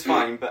children. Which is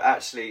fine, but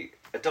actually,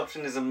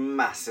 adoption is a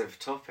massive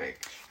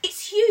topic.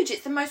 It's huge.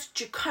 It's the most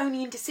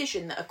draconian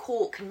decision that a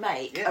court can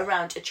make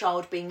around a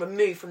child being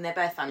removed from their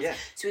birth family. Yeah.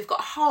 So we've got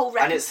a whole...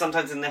 And it's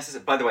sometimes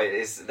unnecessary. By the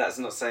way, that's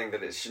not saying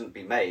that it shouldn't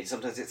be made.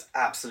 Sometimes it's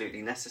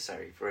absolutely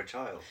necessary for a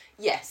child.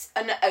 Yes,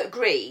 and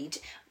agreed.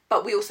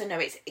 But we also know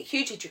it's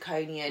hugely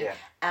draconian,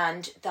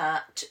 and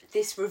that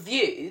this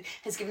review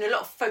has given a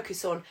lot of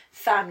focus on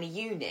family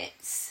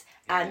units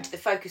and the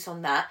focus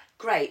on that.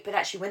 Great, but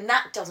actually when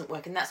that doesn't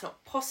work and that's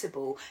not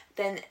possible,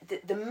 then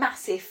the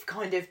massive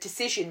kind of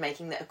decision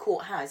making that a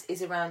court has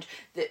is around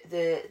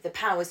the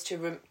powers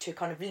to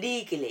kind of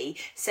legally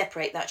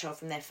separate that child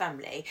from their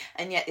family,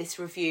 and yet this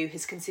review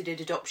has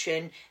considered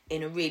adoption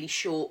in a really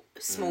small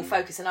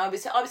focus, and I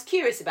was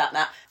curious about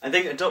that. I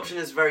think adoption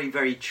is very,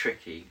 very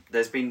tricky.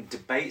 There's been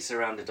debates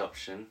around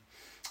adoption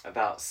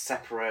about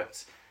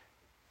separate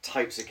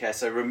types of care,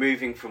 so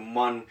removing from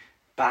one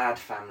bad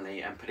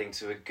family and putting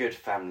to a good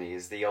family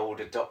is the old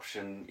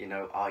adoption,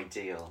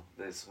 ideal.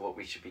 That's what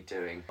we should be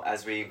doing.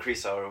 As we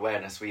increase our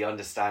awareness, we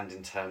understand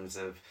in terms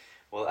of,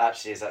 well,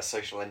 actually, is that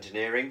social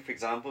engineering, for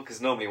example?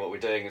 Because normally what we're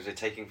doing is we're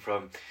taking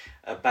from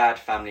a bad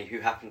family who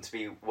happen to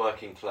be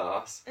working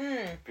class,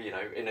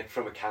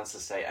 from a council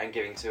estate, and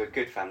giving to a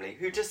good family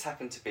who just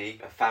happen to be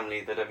a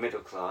family that are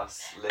middle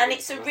class. And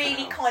it's a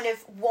really kind of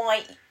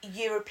white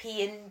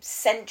European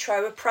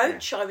centro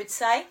approach, I would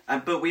say.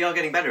 But we are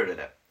getting better at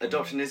it.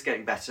 Adoption is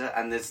getting better,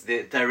 and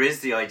there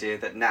is the idea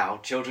that now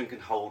children can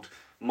hold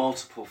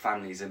multiple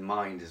families in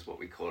mind, is what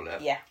we call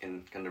it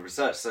in kind of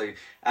research. So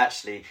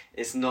actually,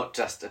 it's not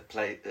just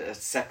a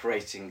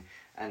separating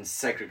and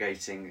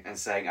segregating and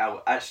saying,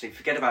 oh, actually,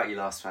 forget about your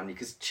last family,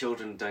 because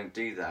children don't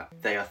do that.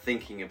 They are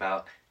thinking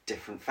about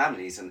different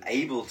families and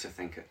able to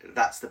think.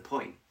 That's the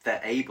point.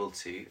 They're able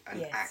to,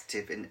 and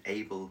active and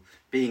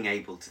being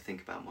able to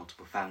think about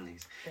multiple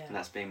families, and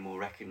that's being more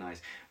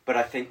recognised. But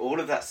I think all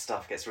of that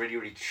stuff gets really,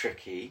 really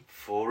tricky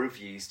for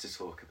reviews to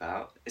talk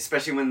about,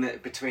 especially when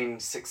between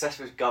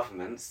successive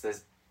governments,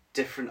 there's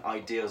different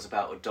ideals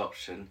about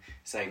adoption,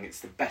 saying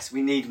it's the best,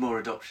 we need more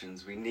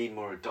adoptions, we need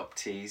more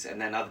adoptees,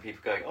 and then other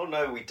people going, oh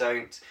no, we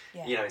don't.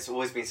 It's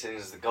always been seen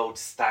as the gold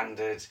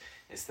standard,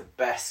 it's the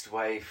best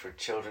way for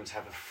children to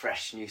have a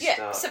fresh new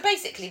start. So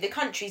basically the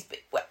country's,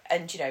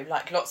 and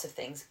like lots of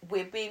things,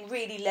 we're being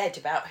really led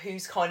about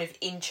who's kind of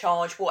in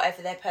charge,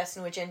 whatever their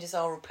personal agendas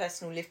are or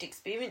personal lived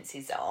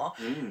experiences are,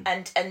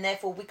 and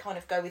therefore we kind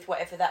of go with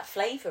whatever that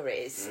flavour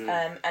is,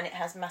 and it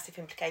has massive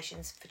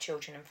implications for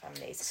children and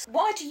families.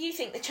 Why do you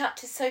think the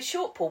chapter's so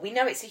short, Paul? We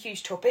know it's a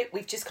huge topic,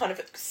 we've just kind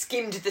of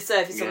skimmed the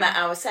surface on that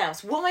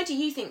ourselves. Why do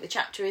you think the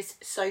chapter is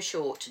so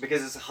short?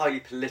 Because it's a highly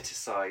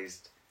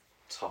politicised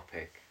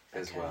topic.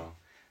 as well.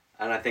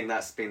 And I think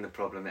that's been the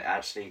problem, that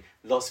actually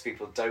lots of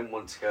people don't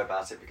want to go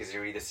about it because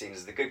you're either seen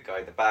as the good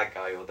guy, the bad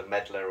guy, or the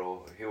meddler,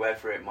 or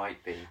whoever it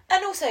might be.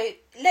 And also,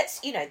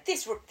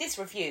 this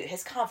review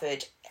has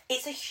covered,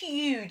 it's a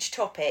huge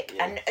topic,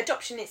 and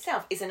adoption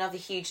itself is another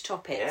huge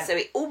topic, so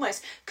it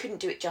almost couldn't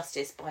do it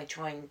justice by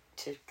trying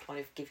to kind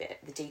of give it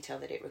the detail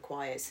that it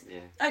requires.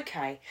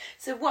 Okay,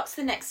 so what's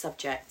the next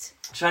subject?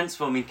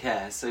 Transforming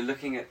care, so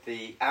looking at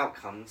the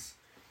outcomes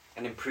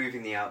and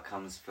improving the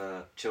outcomes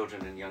for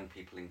children and young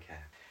people in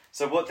care.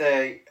 So what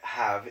they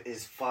have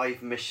is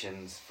 5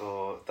 missions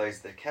for those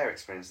that care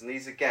experience. And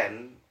these,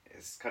 again,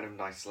 is kind of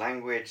nice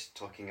language,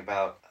 talking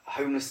about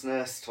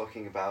homelessness,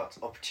 talking about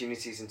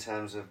opportunities in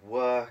terms of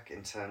work,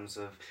 in terms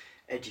of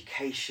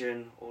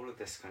education, all of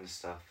this kind of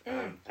stuff.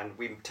 And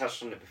we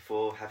touched on it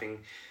before, having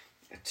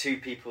 2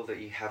 people that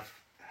you have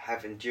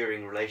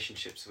enduring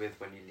relationships with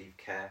when you leave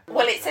care.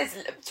 Well, it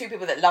says 2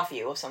 people that love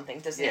you or something,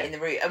 doesn't it, in the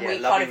root? And we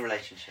loving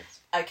relationships.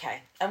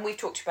 Okay, and we've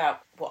talked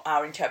about what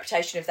our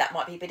interpretation of that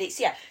might be, but it's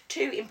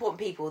 2 important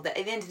people that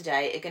at the end of the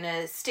day are going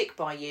to stick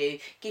by you,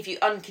 give you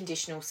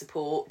unconditional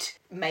support,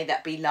 may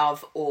that be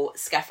love or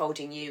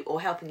scaffolding you or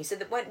helping you, so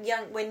that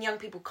when young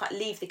people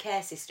leave the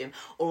care system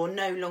or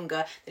no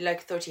longer the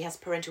local authority has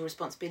parental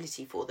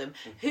responsibility for them,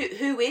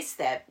 who is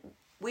there?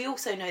 We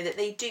also know that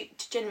they do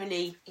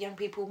generally, young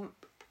people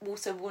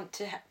also want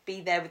to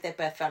be there with their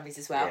birth families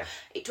as well.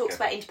 It talks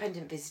about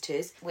independent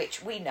visitors,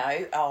 which we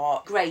know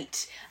are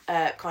great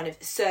kind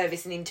of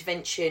service and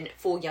intervention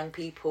for young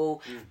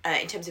people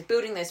in terms of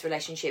building those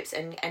relationships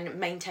and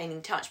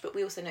maintaining touch. But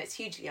we also know it's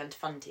hugely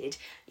underfunded,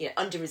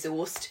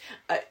 under-resourced,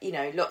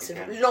 lots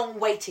of long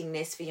waiting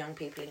lists for young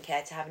people in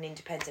care to have an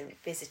independent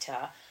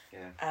visitor.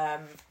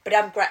 But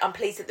I'm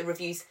pleased that the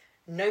reviews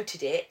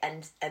noted it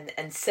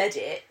and said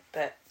it,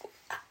 but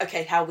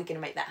okay, how are we going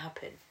to make that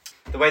happen?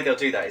 The way they'll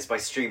do that is by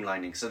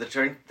streamlining. So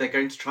they're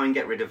going to try and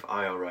get rid of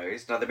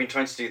IROs. Now, they've been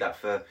trying to do that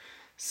for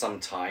some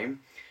time,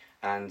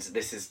 and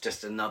this is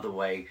just another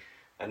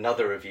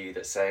review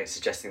that's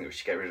suggesting that we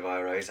should get rid of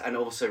IROs, and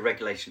also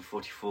Regulation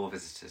 44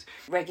 visitors.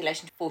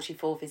 Regulation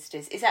 44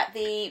 visitors. Is that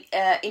the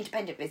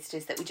independent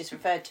visitors that we just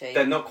referred to?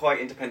 They're not quite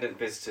independent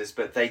visitors,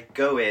 but they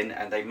go in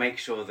and they make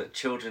sure that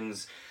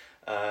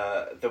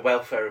the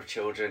welfare of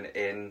children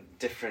in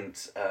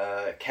different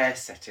care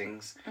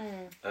settings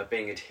are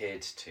being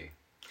adhered to.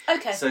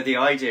 Okay. So the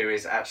idea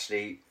is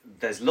actually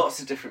there's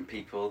lots of different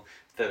people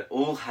that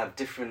all have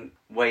different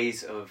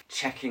ways of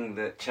checking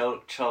that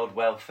child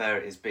welfare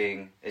is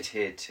being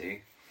adhered to,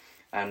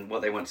 and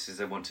what they want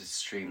to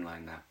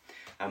streamline that.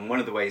 And one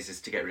of the ways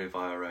is to get rid of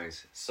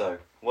IROs. So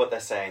what they're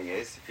saying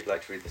is, if you'd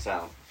like to read this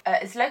out.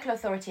 As local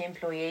authority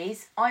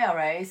employees,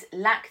 IROs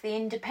lack the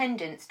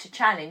independence to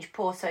challenge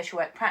poor social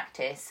work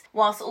practice,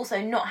 whilst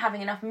also not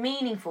having enough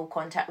meaningful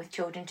contact with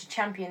children to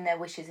champion their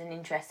wishes and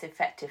interests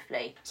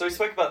effectively. So we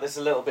spoke about this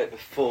a little bit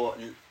before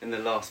in the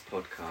last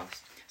podcast.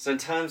 So in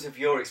terms of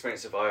your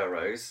experience of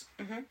IROs,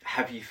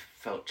 have you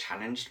felt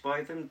challenged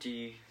by them?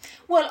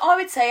 Well, I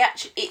would say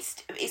actually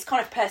it's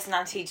kind of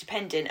personality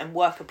dependent and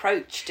work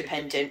approach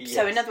dependent. Yes.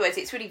 So in other words,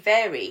 it's really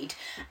varied.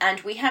 And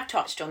we have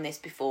touched on this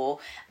before,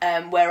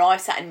 where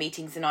I've sat in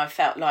meetings and I've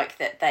felt like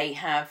that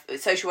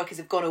social workers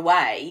have gone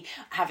away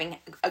having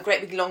a great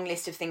big long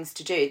list of things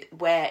to do,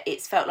 where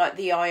it's felt like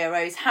the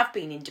IROs have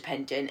been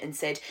independent and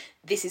said,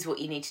 this is what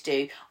you need to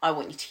do, I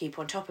want you to keep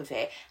on top of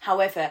it.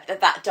 However,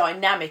 that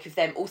dynamic of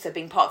them also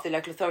being part of the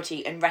local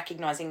authority and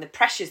recognising the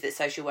pressures that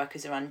social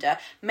workers are under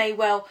may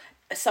well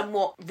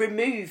somewhat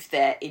remove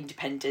their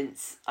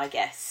independence, I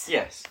guess.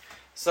 Yes.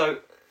 So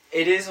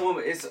it is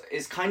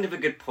kind of a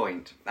good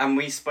point. And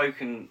we've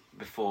spoken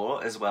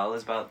before as well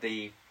about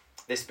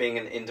this being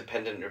an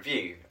independent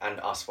review and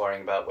us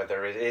worrying about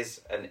whether it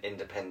is an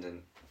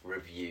independent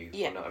review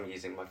or not. I'm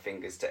using my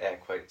fingers to air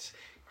quote.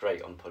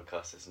 Great on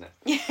podcasts, isn't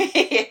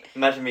it?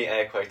 Imagine me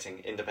air quoting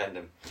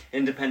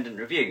independent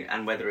review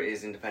and whether it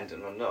is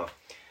independent or not.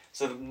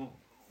 So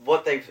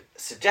what they've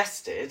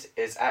suggested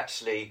is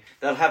actually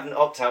they'll have an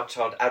opt-out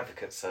child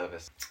advocate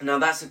service. Now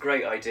that's a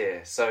great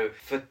idea. So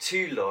for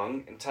too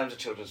long, in terms of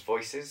children's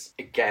voices,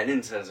 again in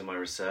terms of my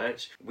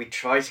research, we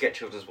try to get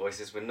children's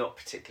voices, we're not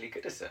particularly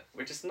good at it.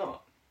 We're just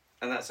not.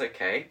 And that's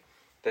okay.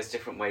 There's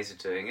different ways of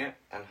doing it,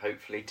 and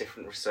hopefully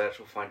different research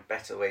will find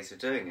better ways of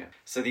doing it.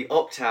 So the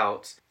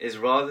opt-out is,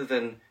 rather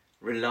than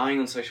relying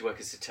on social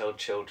workers to tell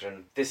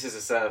children, this is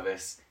a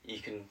service, you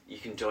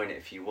can join it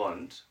if you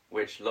want,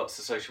 which lots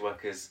of social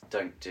workers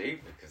don't do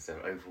because they're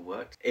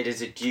overworked. It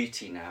is a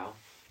duty now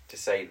to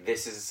say,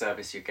 this is a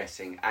service you're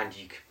getting,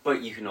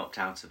 but you can opt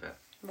out of it.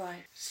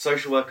 Right.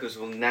 Social workers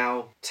will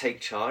now take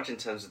charge in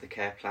terms of the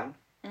care plan.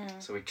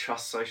 So we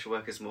trust social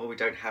workers more. We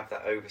don't have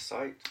that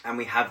oversight. And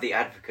we have the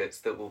advocates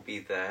that will be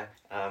there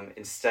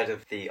instead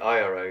of the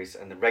IROs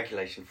and the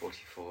Regulation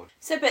 44.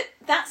 So, but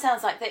that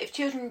sounds like that if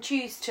children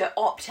choose to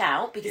opt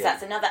out, because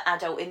that's another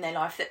adult in their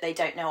life that they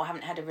don't know or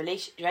haven't had a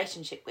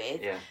relationship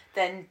with,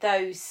 then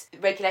those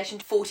Regulation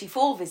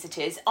 44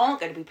 visitors aren't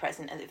going to be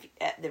present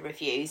at the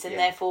reviews, and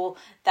therefore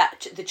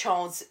that the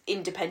child's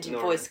independent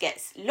voice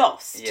gets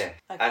lost. Yeah,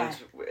 okay. And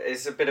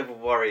it's a bit of a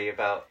worry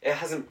about,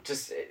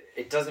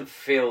 it doesn't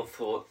feel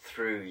thought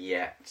through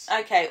yet.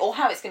 Okay, or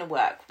how it's going to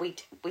work, we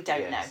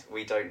don't know.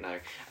 We don't know.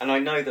 And I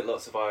know that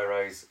lots of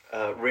IROs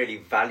really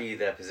value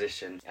their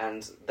position,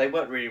 and they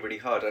work really, really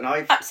hard. And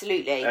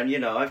Absolutely. And, you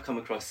know, I've come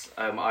across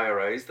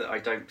IROs that I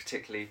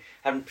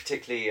haven't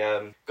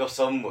particularly got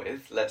on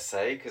with, let's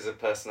say, because of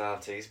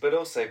personalities, but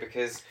also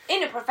because...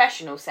 In a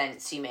professional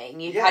sense, you mean?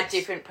 You've had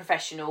different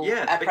professional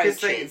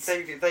approaches.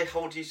 Because they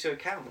hold you to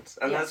account,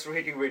 and that's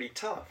really, really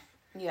tough.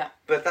 Yeah.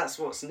 But that's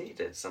what's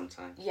needed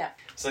sometimes. Yeah.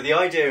 So the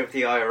idea of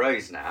the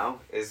IROs now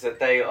is that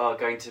they are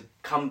going to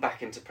come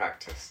back into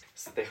practice.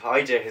 So the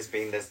idea has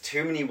been there's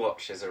too many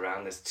watchers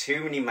around, there's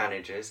too many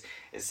managers.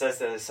 It says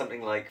there's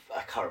something like,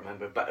 I can't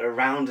remember, but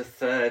around a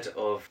third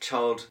of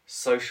child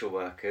social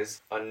workers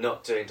are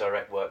not doing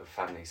direct work with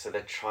families. So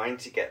they're trying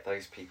to get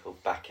those people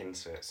back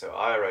into it. So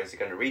IROs are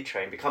going to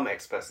retrain, become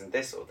experts in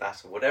this or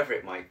that or whatever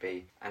it might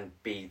be, and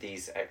be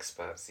these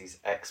experts, these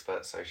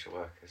expert social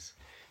workers.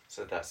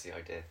 So that's the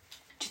idea.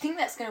 Do you think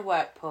that's going to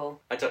work, Paul?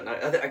 I don't know.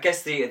 I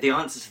guess the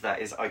answer to that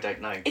is I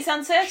don't know. It's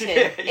uncertain.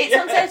 It's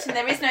uncertain.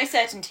 There is no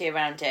certainty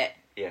around it.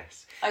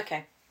 Yes.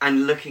 Okay.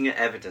 And looking at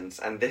evidence,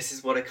 and this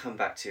is what I come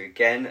back to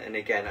again and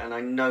again, and I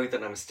know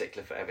that I'm a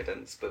stickler for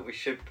evidence, but we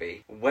should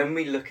be. When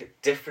we look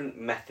at different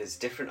methods,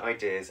 different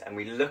ideas, and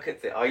I look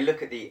at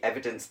the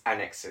evidence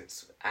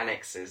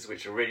annexes,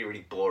 which are really,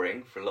 really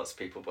boring for lots of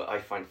people, but I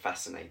find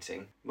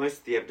fascinating. Most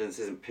of the evidence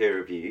isn't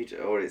peer-reviewed,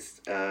 or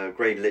it's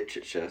grey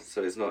literature,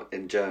 so it's not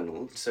in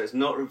journals. So it's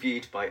not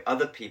reviewed by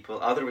other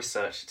people, other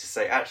researchers, to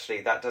say,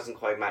 actually, that doesn't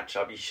quite match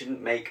up. You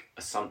shouldn't make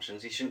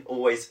assumptions. You shouldn't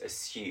always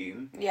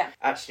assume. Yeah.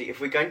 Actually,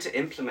 if we're going to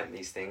implement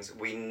these things,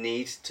 we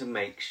need to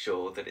make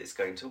sure that it's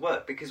going to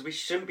work, because we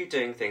shouldn't be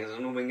doing things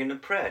on a wing and a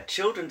prayer.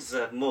 Children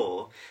deserve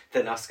more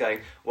than us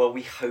going, well,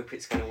 we hope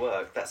it's going to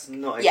work. That's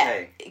not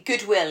okay. Yeah,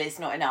 goodwill is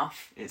not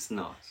enough. It's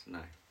not, no.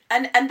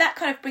 And that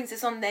kind of brings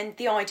us on then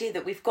the idea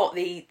that we've got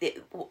the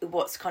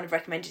what's kind of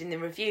recommended in the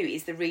review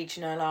is the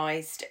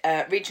regionalised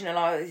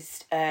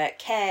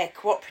care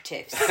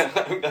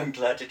cooperatives. I'm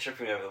glad you're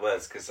tripping over the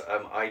words, because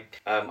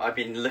I've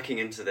been looking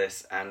into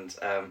this, and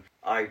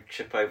I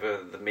trip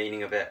over the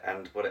meaning of it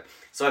and what it...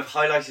 So I've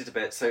highlighted a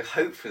bit, so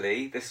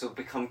hopefully this will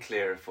become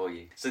clearer for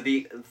you. So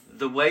the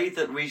way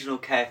that regional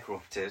care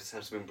cooperatives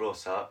has been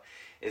brought up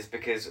is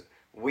because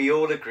we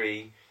all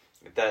agree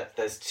that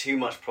there's too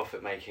much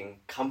profit making.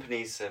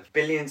 Companies have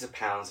billions of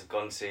pounds have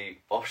gone to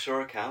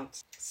offshore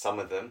accounts. Some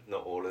of them,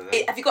 not all of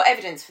them. Have you got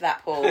evidence for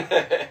that, Paul? No,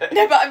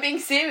 but I'm being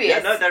serious. Yeah,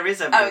 no, there is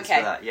evidence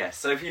for that, yes.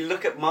 So if you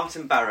look at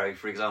Martin Barrow,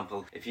 for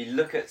example, if you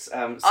look at...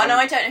 Oh, no,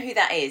 I don't know who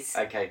that is.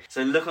 Okay,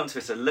 so look on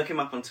Twitter, look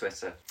him up on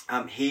Twitter.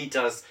 He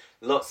does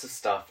lots of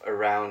stuff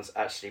around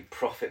actually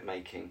profit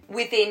making.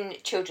 Within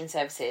children's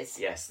services?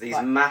 Yes,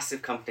 these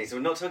massive companies.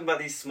 We're not talking about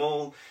these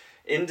small...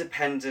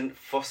 independent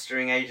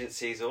fostering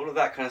agencies, all of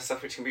that kind of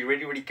stuff, which can be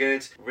really, really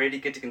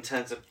good in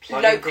terms of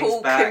plugging local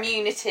things back.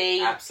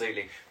 Community.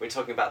 Absolutely. We're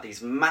talking about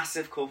these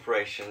massive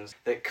corporations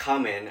that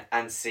come in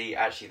and see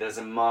actually there's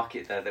a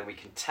market there that we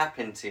can tap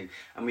into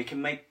and we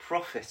can make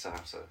profit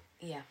out of.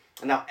 Yeah.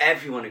 And now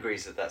everyone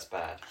agrees that that's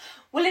bad.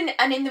 Well,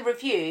 in the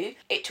review,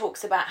 it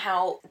talks about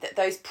how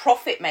those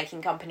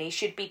profit-making companies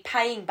should be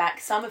paying back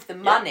some of the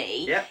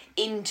money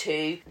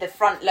into the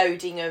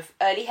front-loading of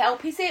early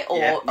help, is it?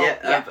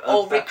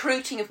 Or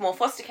recruiting of more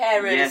foster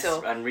carers. Yes,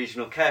 or... and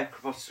regional care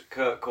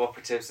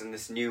cooperatives and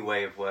this new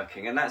way of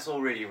working. And that's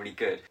all really, really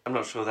good. I'm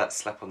not sure that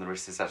slap on the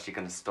wrist is actually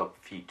going to stop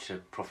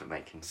future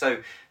profit-making.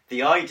 So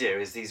the idea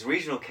is these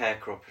regional care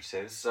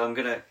cooperatives, so I'm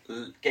going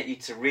to get you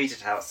to read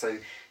it out, so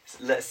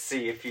let's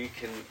see if you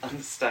can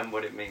understand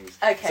what it means.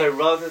 Okay. So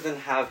rather than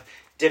have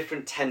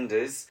different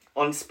tenders,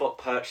 on-spot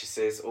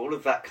purchases, all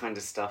of that kind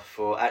of stuff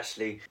for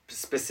actually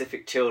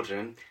specific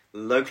children,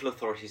 local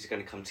authorities are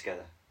going to come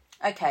together.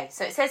 Okay,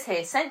 so it says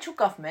here, central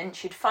government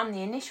should fund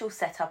the initial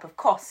setup of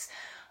costs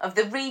of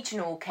the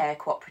regional care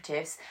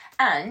cooperatives,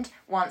 and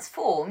once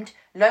formed,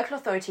 local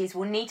authorities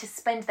will need to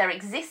spend their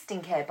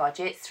existing care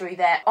budgets through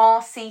their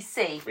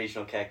RCC.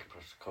 Regional care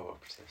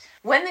cooperatives.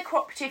 When the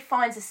cooperative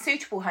finds a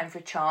suitable home for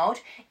a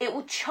child, it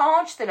will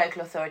charge the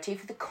local authority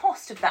for the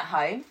cost of that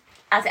home,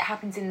 as it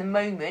happens in the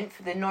moment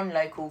for the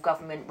non-local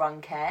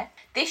government-run care.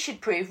 This should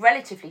prove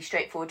relatively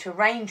straightforward to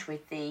arrange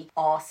with the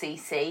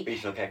RCC.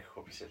 Regional care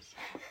cooperatives.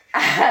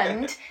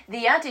 And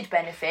the added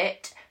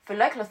benefit for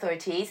local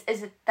authorities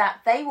is that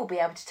they will be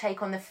able to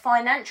take on the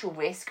financial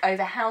risk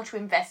over how to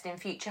invest in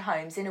future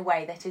homes in a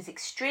way that is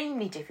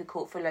extremely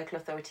difficult for local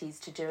authorities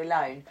to do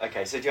alone.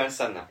 Okay, so do you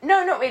understand that?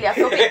 No, not really. I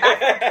feel a bit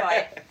baffled by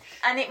it.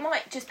 And it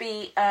might just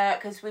be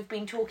because we've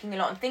been talking a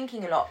lot and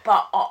thinking a lot,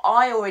 but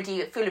I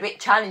already feel a bit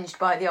challenged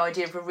by the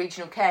idea of a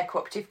regional care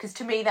cooperative, because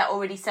to me that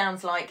already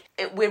sounds like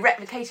we're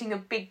replicating a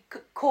big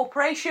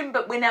corporation,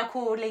 but we're now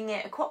calling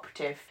it a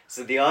cooperative.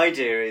 So the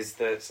idea is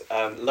that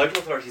local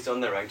authorities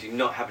on their own do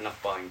not have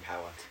enough buying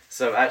power.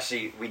 So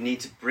actually we need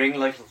to bring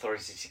local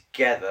authorities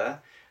together,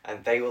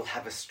 and they will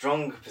have a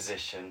stronger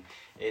position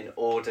in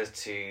order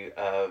to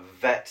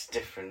vet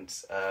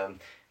different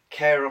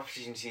care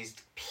opportunities,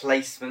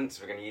 placements,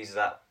 we're going to use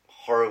that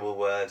horrible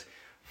word,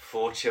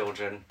 for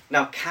children.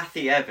 Now,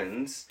 Cathy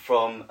Evans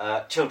from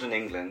Children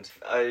England,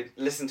 I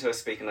listened to her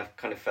speak and I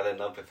kind of fell in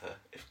love with her.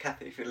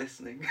 Cathy, if you're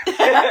listening. But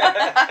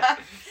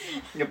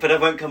I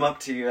won't come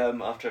up to you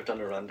after I've done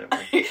a run, don't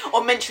worry.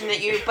 Or mention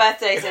that your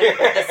birthdays are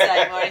the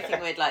same or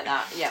anything weird like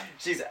that, yeah.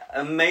 She's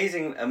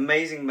amazing,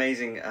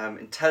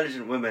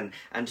 intelligent woman,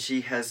 and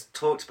she has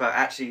talked about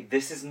actually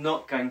this is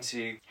not going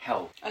to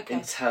help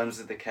in terms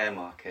of the care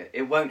market.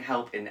 It won't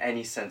help in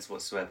any sense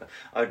whatsoever.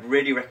 I would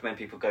really recommend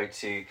people go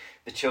to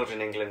the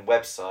Children England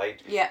website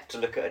to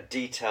look at a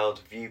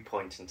detailed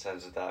viewpoint in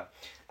terms of that.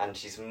 And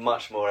she's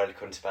much more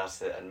eloquent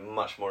about it and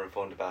much more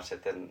informed about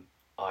it than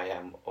I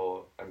am,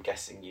 or I'm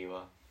guessing you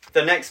are.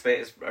 The next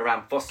bit is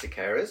around foster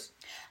carers.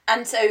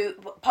 And so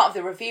part of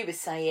the review was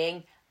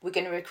saying we're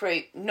going to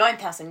recruit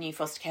 9,000 new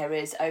foster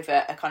carers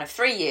over a kind of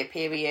 3-year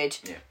period.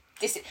 Yeah.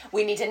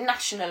 We need a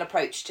national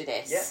approach to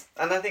this. Yeah,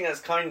 and I think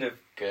that's kind of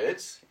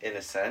good, in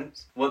a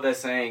sense. What they're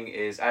saying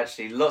is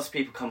actually lots of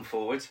people come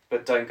forward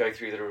but don't go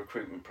through the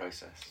recruitment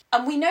process.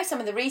 And we know some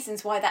of the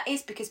reasons why that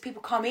is, because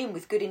people come in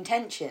with good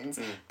intentions,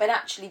 but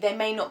actually they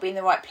may not be in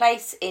the right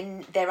place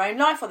in their own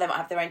life, or they might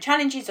have their own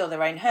challenges or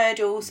their own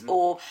hurdles,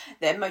 or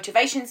their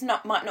motivations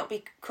might not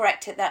be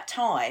correct at that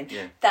time.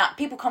 Yeah. That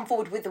people come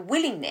forward with a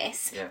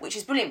willingness, which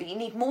is brilliant, but you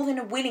need more than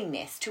a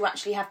willingness to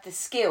actually have the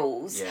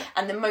skills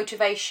and the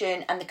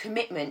motivation and the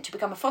commitment to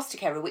become a foster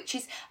carer, which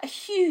is a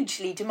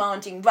hugely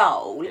demanding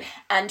role.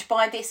 And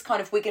by this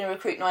kind of we're going to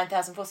recruit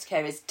 9,000 foster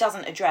carers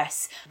doesn't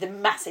address the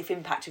massive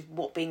impact of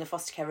what being a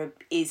foster carer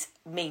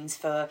means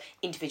for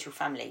individual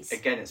families.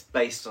 Again, it's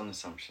based on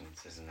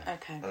assumptions, isn't it?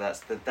 Okay. And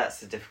that's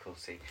the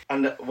difficulty.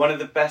 And one of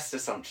the best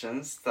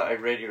assumptions that I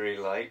really, really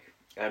like,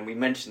 and we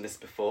mentioned this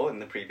before in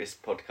the previous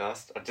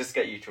podcast. I'll just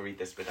get you to read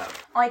this bit out.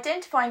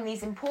 Identifying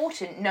these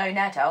important known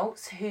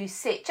adults who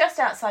sit just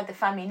outside the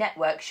family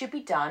network should be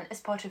done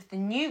as part of the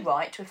new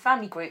right to a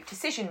family group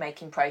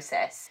decision-making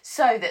process,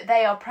 so that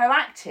they are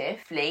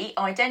proactively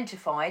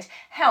identified,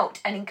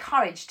 helped and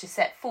encouraged to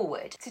step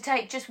forward. To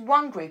take just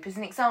one group as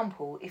an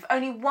example, if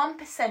only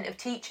 1% of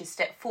teachers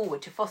step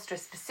forward to foster a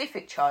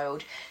specific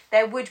child,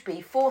 there would be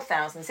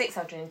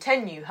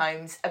 4,610 new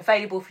homes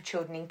available for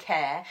children in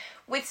care,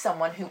 with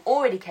someone who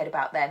already cared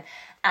about them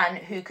and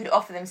who could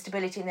offer them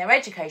stability in their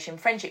education,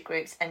 friendship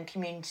groups and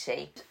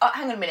community.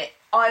 Hang on a minute.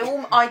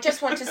 I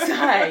just want to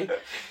say,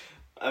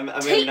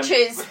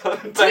 teachers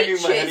banging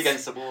my head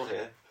against the wall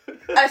here.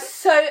 Are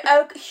so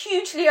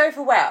hugely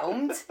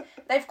overwhelmed.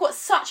 They've got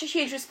such a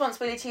huge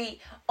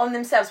responsibility on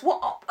themselves.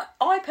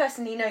 I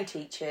personally know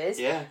teachers,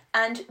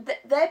 and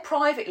their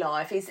private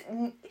life is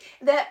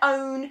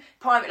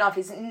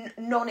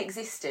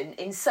non-existent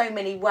in so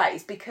many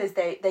ways, because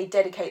they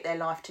dedicate their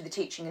life to the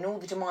teaching and all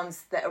the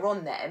demands that are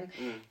on them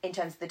in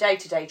terms of the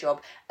day-to-day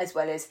job, as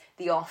well as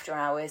the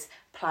after-hours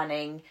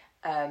planning,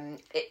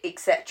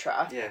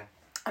 etc.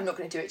 I'm not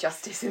going to do it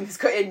justice in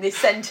this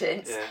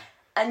sentence.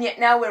 And yet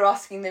now we're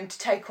asking them to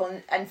take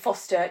on and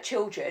foster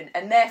children,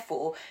 and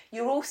therefore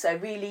you're also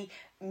really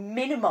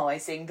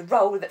minimising the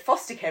role that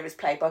foster carers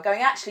play by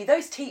going, actually,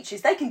 those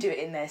teachers, they can do it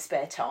in their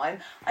spare time.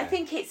 I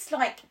think it's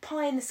like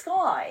pie in the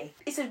sky.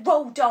 It's a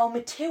Roald Dahl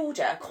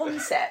Matilda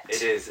concept.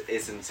 It is,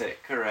 isn't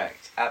it?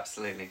 Correct.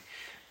 Absolutely.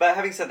 But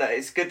having said that,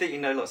 it's good that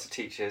you know lots of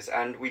teachers,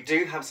 and we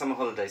do have summer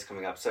holidays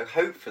coming up, so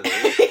hopefully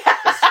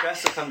the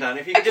stress will come down.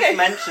 If you could just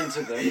mention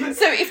to them.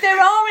 So if there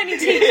are any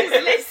teachers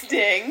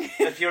listening...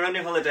 If you're on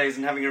your holidays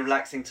and having a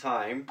relaxing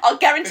time... I'll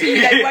guarantee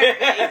you they won't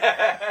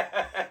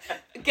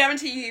be.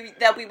 Guarantee you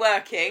they'll be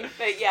working,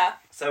 but yeah.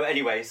 So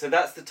anyway, so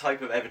that's the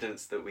type of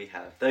evidence that we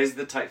have. Those are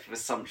the type of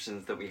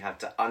assumptions that we have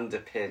to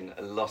underpin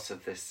a lot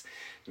of this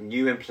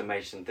new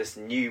implementation, this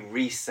new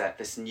reset,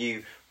 this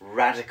new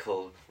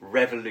radical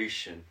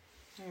revolution.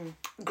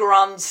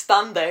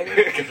 Grandstanding.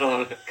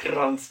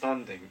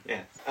 Grandstanding,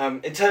 yes.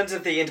 In terms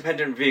of the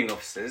independent reviewing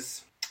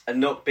officers and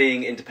not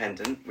being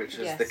independent, which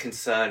was the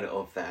concern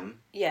of them,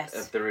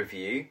 of the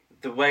review,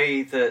 the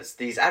way that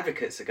these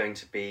advocates are going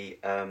to be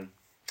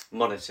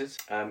monitored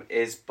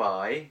is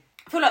by...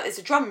 I feel like there's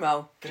a drum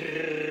roll.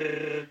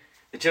 The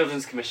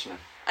Children's Commissioner.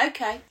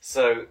 Okay.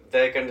 So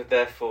they're going to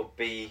therefore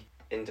be...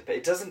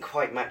 It doesn't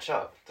quite match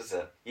up, does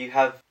it?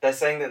 They're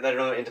saying that they're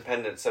not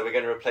independent, so we're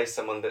going to replace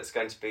someone that's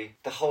going to be...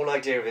 The whole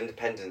idea of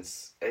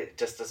independence, it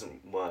just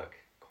doesn't work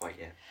quite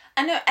yet.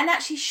 And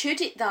actually,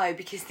 should it though?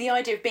 Because the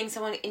idea of being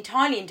someone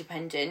entirely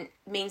independent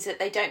means that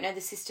they don't know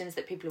the systems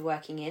that people are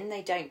working in.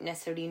 They don't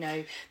necessarily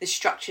know the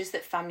structures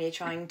that family are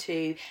trying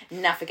to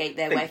navigate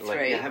their way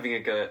through. You're having a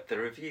go at the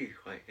review.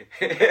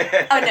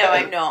 Oh no,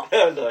 I'm not.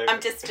 Oh no.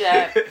 I'm just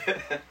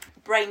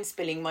brain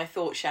spilling my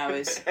thought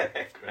showers.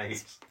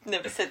 Great.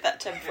 Never said that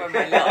term before in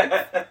my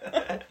life.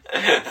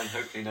 And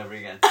hopefully never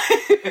again.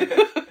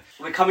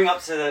 We're coming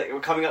up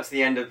to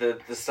the end of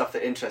the stuff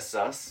that interests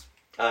us.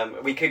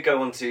 We could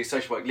go on to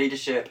social work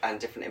leadership and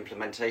different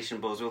implementation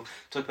boards. We'll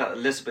talk about a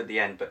little bit at the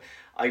end, but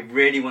I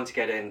really want to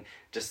get in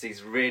just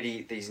these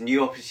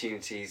new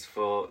opportunities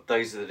for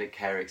those that are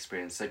care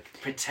experience. So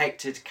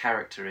protected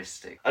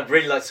characteristic. I'd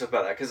really like to talk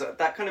about that because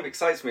that kind of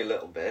excites me a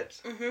little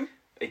bit. Mm-hmm.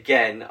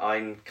 Again,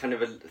 I'm kind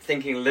of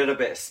thinking a little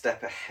bit a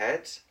step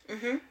ahead.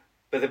 Mm-hmm.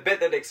 But the bit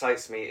that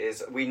excites me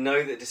is we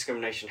know that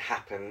discrimination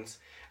happens.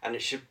 And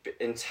it should be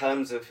in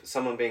terms of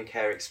someone being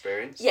care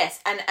experienced. Yes,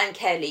 and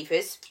care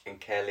leavers. And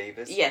care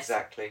leavers, yes.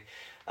 Exactly.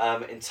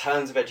 In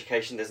terms of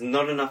education, there's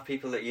not enough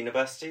people at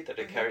university that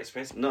are care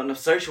experienced, not enough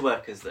social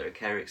workers that are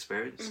care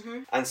experienced. Mm-hmm.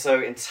 And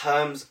so in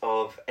terms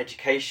of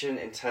education,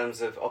 in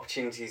terms of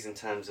opportunities, in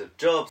terms of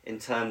jobs, in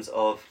terms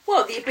of...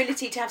 Well, the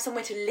ability to have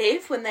somewhere to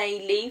live when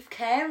they leave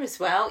care as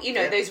well. You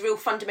know, those real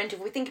fundamental...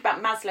 If we think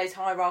about Maslow's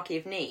hierarchy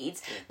of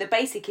needs, the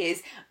basic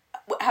is,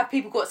 have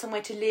people got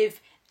somewhere to live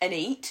and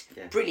eat?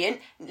 Brilliant.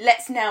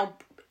 Let's now,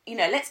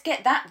 let's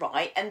get that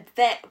right,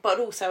 but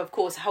also, of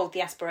course, hold the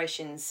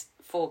aspirations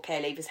for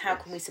care leavers. How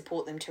can we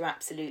support them to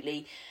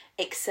absolutely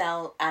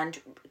excel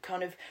and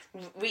kind of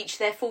reach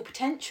their full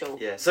potential?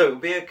 Yeah, so it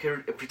would be a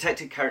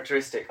protected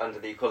characteristic under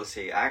the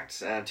Equality Act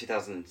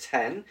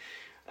 2010,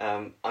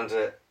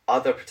 under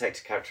other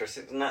protected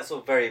characteristics, and that's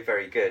all very,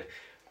 very good.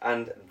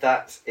 And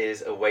that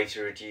is a way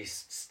to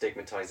reduce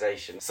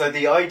stigmatisation. So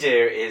the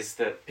idea is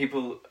that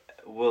people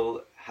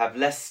will have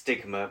less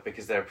stigma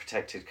because they're a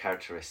protected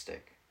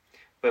characteristic.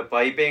 But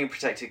by being a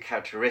protected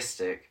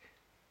characteristic,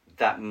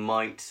 that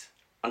might,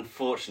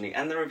 unfortunately,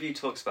 and the review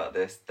talks about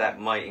this, that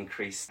might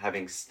increase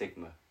having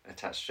stigma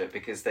attached to it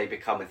because they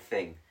become a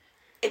thing.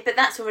 But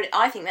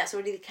I think that's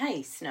already the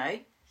case, no?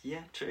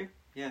 Yeah, true.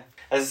 Yeah.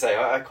 As I say,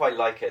 I quite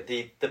like it.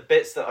 The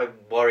bits that I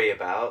worry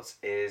about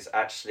is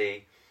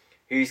actually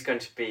who's going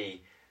to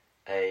be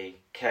a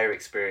care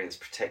experience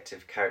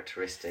protective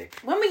characteristic.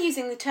 When we're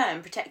using the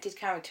term protected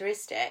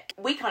characteristic,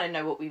 we kind of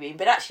know what we mean,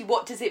 but actually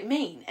what does it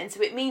mean? And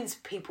so it means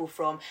people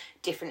from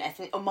different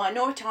ethnic or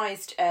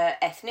minoritised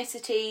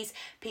ethnicities,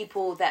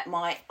 people that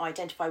might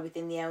identify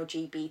within the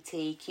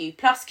LGBTQ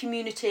plus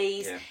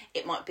communities. Yeah.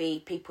 It might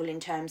be people in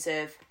terms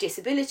of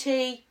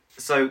disability.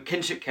 So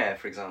kinship care,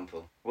 for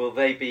example, will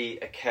they be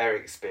a care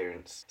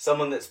experience?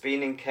 Someone that's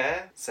been in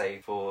care,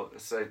 say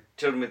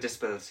children with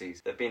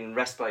disabilities, they've been in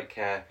respite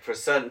care for a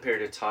certain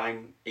period of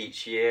time,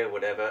 each year,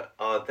 whatever,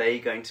 are they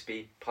going to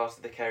be part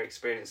of the care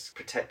experience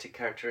protected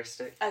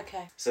characteristic?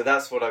 Okay. So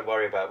that's what I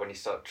worry about when you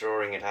start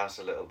drawing it out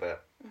a little bit.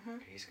 Mm-hmm.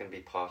 Who's going to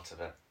be part of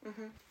it?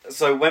 Mm-hmm.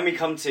 So when we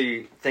come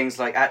to things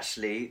like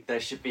actually, there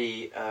should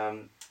be,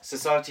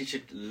 society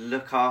should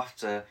look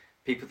after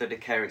people that are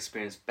care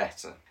experience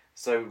better.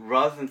 So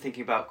rather than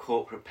thinking about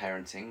corporate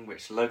parenting,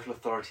 which local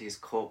authorities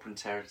corporate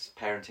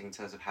parenting in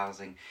terms of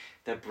housing,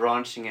 they're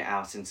branching it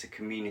out into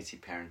community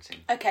parenting.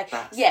 Okay,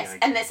 yes,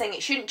 and they're saying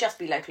it shouldn't just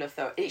be local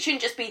authority. It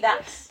shouldn't just be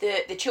that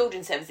the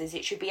children's services.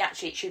 It should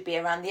be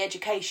around the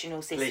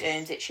educational systems.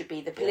 Police. It should be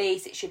the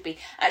police. It should be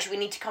we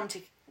need to come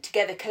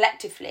together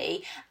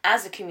collectively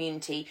as a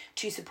community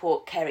to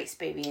support care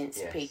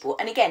experienced people.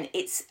 And again,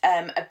 it's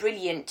a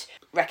brilliant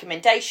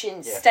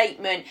recommendation,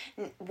 statement,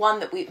 one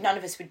that none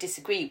of us would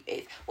disagree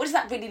with. What does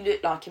that really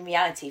look like in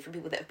reality for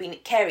people that have been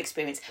care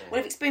experienced? Well,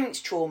 have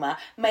experienced trauma,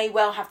 may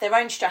well have their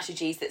own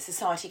strategies that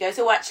society goes,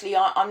 oh, actually,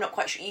 I'm not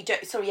quite sure, you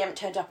haven't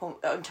turned up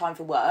on time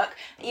for work.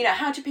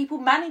 How do people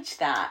manage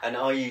that? And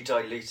are you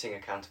diluting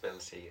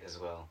accountability as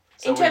well?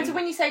 So in terms of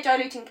when you say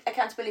diluting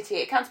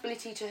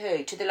accountability to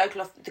who? To the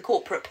local, the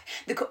corporate,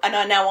 and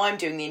I'm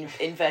doing the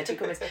inverted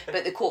commas,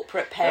 but the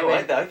corporate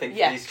parent. No, I think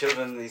for these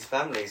children, these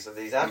families, or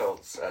these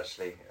adults,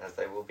 actually, as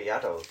they will be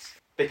adults.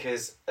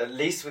 Because at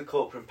least with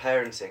corporate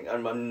parenting,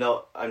 and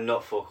I'm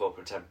not for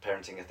corporate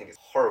parenting, I think it's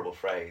a horrible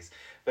phrase,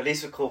 but at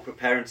least with corporate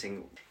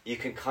parenting, you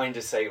can kind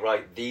of say,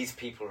 right, these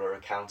people are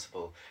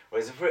accountable.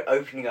 Whereas if we're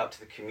opening up to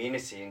the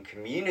community and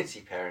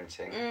community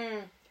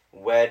parenting,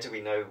 where do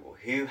we know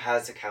who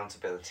has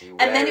accountability? Where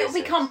and then it will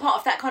become part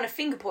of that kind of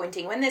finger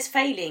pointing. When there's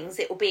failings,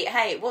 it will be,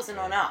 hey, it wasn't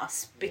on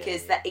us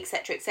because that,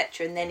 etc.,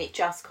 etc. And then it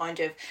just kind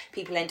of,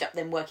 people end up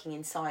then working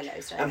in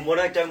silos. And what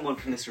I don't want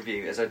from this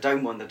review is I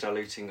don't want the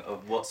diluting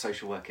of what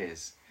social work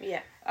is.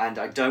 Yeah. And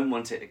I don't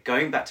want it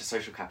going back to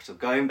social capital,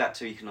 going back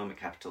to economic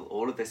capital,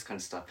 all of this kind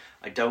of stuff.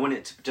 I don't want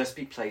it to just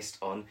be placed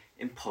on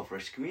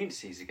impoverished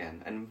communities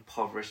again and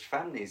impoverished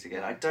families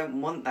again. I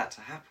don't want that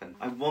to happen.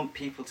 I want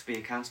people to be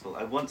accountable.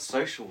 I want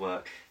social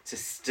work to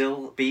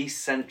still be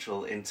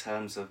central in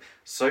terms of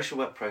social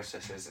work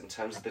processes, in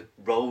terms of the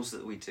roles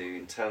that we do,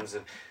 in terms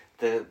of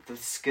the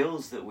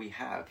skills that we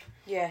have.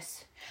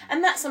 Yes.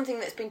 And that's something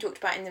that's been talked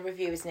about in the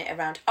review, isn't it,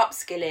 around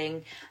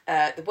upskilling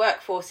the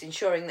workforce,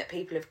 ensuring that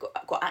people have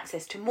got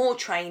access to more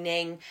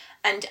training.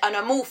 And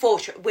I'm all for,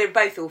 we're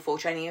both all for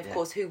training, of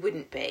course, who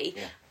wouldn't be?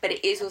 Yeah. But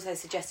it is also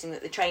suggesting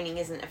that the training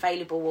isn't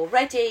available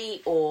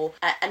already,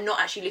 and not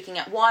actually looking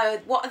at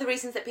what are the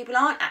reasons that people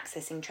aren't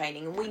accessing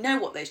training. And we know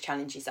what those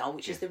challenges are,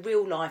 which is the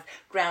real life,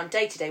 ground,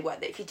 day-to-day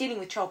work. That if you're dealing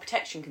with child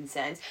protection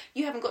concerns,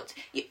 you haven't got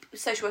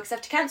social workers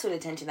have to cancel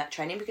attending that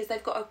training because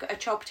they've got a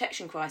child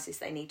protection crisis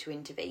they need to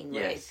intervene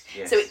with.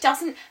 Yes. So it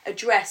doesn't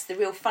address the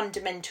real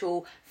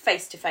fundamental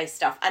face-to-face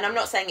stuff. And I'm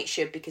not saying it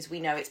should, because we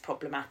know it's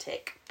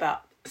problematic,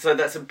 but... So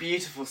that's a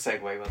beautiful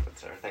segue, well done,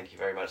 Sarah, thank you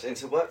very much,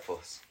 into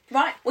workforce.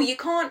 Right. Well, you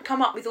can't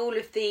come up with all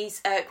of these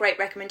great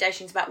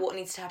recommendations about what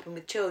needs to happen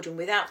with children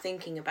without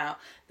thinking about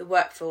the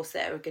workforce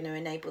that are going to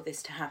enable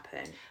this to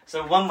happen.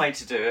 So one way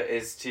to do it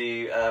is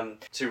to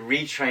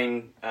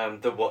retrain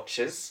the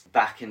watchers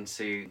back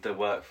into the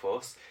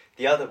workforce.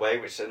 The other way,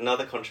 which is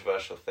another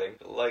controversial thing,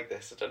 like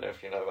this, I don't know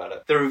if you know about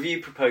it. The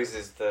review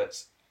proposes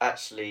that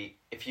actually,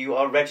 if you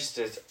are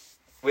registered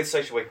with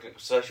Social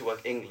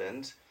Work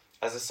England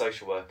as a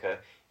social worker,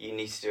 you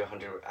need to do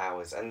 100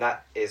 hours, and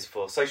that is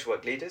for social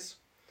work leaders,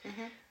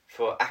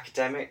 for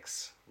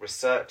academics,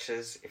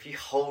 researchers. If you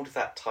hold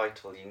that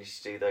title, you need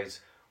to do those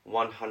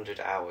 100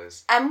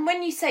 hours. And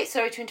when you say,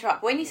 sorry to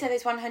interrupt, when you say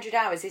those 100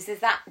 hours, is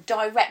that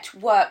direct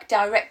work,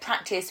 direct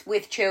practice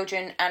with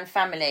children and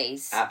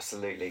families?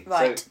 Absolutely.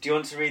 Right. So do you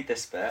want to read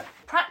this bit?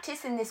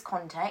 Practice in this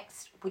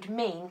context would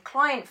mean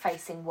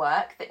client-facing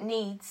work that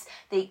needs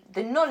the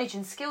knowledge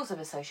and skills of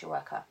a social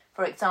worker.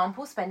 For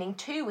example, spending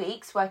 2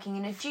 weeks working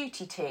in a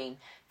duty team,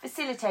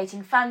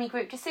 facilitating family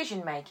group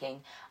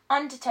decision-making,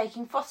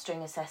 undertaking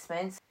fostering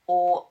assessments,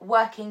 or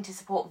working to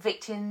support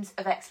victims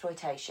of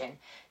exploitation.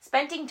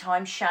 Spending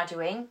time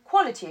shadowing,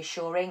 quality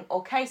assuring,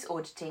 or case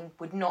auditing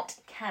would not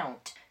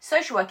count.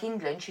 Social Work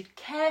England should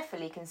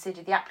carefully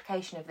consider the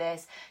application of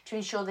this to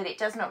ensure that it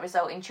does not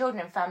result in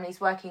children and families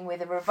working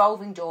with a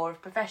revolving door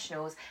of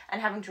professionals and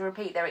having to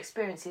repeat their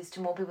experiences to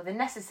more people than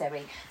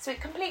necessary. So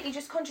it completely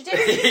just contradicts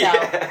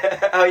itself.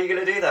 How are you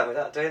going to do that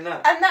without doing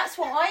that? And that's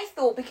what I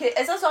thought, because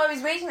as I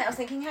was reading that, I was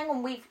thinking, hang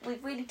on, we've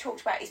really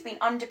talked about it's been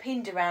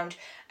underpinned around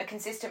a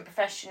consistent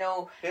professional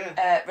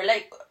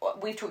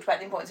we've talked about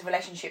the importance of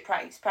relationship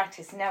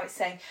practice, and now it's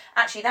saying,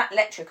 actually, that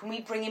lecturer, can we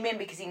bring him in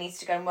because he needs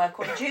to go and work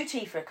on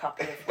duty for a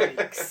couple of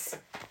weeks?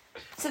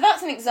 So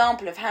that's an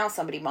example of how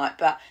somebody might,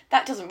 but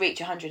that doesn't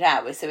reach 100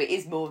 hours, so it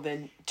is more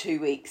than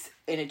 2 weeks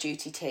in a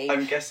duty team.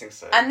 I'm guessing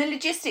so. And the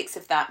logistics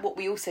of that, what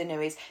we also know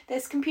is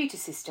there's computer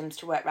systems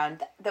to work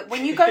around. That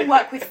when you go and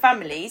work with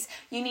families,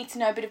 you need to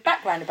know a bit of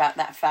background about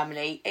that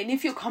family. And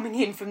if you're coming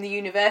in from the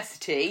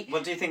university...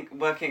 Well, do you think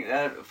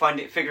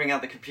figuring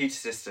out the computer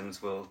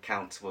systems will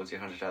count towards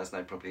your 100 hours?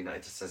 No, probably not.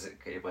 It just says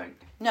it won't.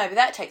 No, but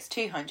that takes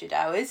 200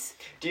 hours.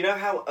 Do you know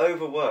how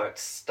overworked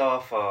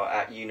staff are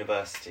at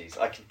universities?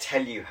 I can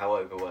tell you how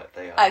overworked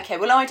they are. Okay,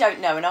 well, I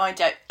don't know, and I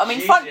don't... I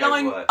mean,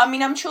 frontline... I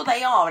mean, I'm sure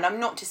they are, and I'm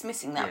not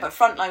dismissing that, but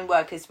frontline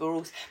workers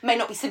may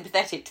not be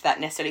sympathetic to that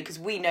necessarily, because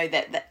we know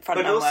that frontline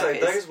workers... But also,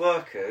 those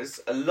workers,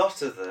 a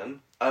lot of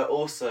them are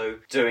also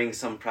doing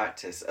some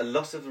practice. A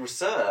lot of the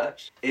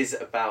research is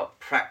about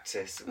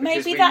practice.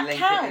 Maybe that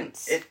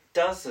counts. It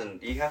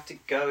doesn't. You have to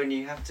go and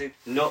you have to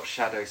not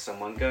shadow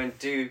someone. Go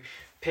and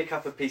pick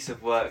up a piece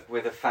of work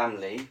with a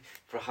family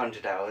for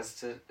 100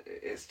 hours.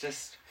 It's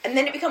just... And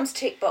then it becomes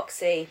tick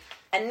boxy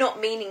and not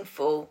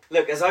meaningful.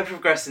 Look, as I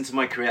progress into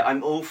my career,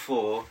 I'm all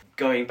for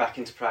going back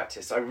into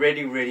practice. I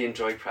really, really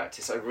enjoy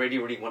practice. I really,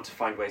 really want to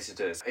find ways to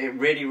do it. It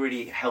really,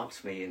 really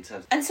helped me in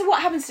terms... And so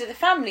what happens to the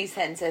families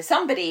then? So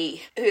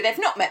somebody who they've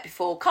not met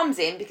before comes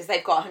in because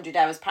they've got 100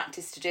 hours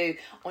practice to do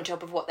on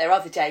top of what their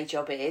other day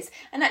job is,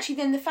 and actually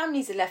then the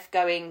families are left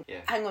going,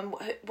 hang on,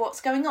 what's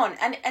going on?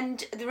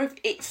 And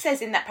it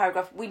says in that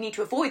paragraph, we need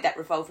to avoid that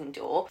revolving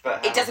door.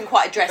 But it doesn't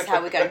quite address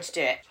how we're going to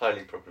do it.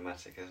 Highly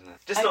problematic, isn't it?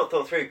 Just not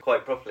thought through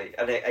quite properly.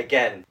 And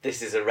again,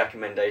 this is a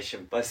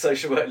recommendation by a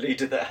social work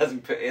leader that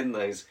hasn't put in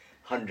those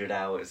 100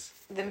 hours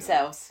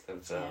themselves.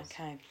 Yeah,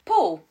 okay,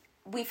 Paul,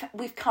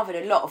 we've covered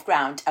a lot of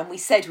ground, and we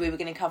said we were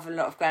going to cover a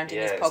lot of ground in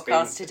this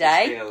podcast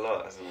today. It's been a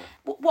lot, hasn't it?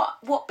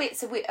 What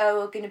bits are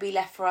going to be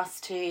left for us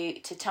to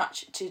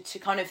touch to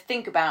kind of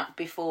think about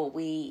before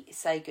we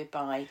say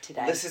goodbye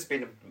today? This has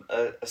been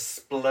a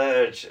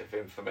splurge of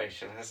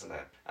information, hasn't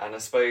it? And I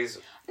suppose...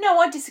 No,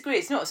 I disagree.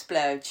 It's not a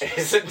splurge.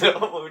 Is it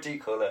not? What would you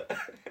call it?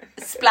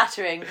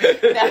 Splattering. No.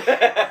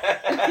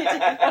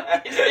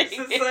 It's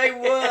the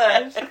same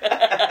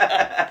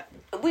word.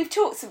 We've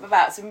talked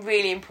about some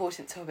really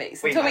important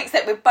topics, topics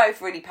that we're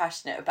both really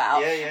passionate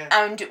about.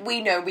 And we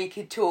know we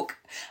could talk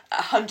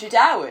 100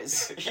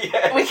 hours.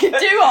 We could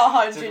do our 100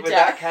 hours. Would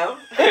that count?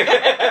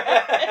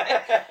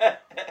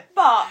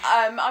 But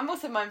I'm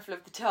also mindful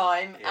of the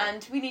time,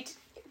 and we need to...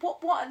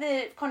 what are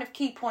the kind of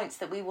key points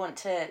that we want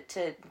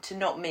to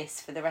not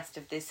miss for the rest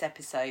of this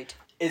episode?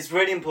 It's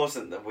really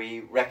important that we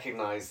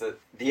recognise that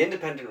the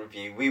independent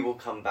review we will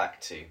come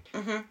back to.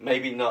 Mm-hmm.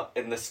 Maybe not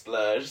in the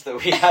splurge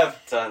that we have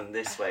done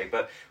this way,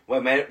 but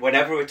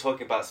whenever we're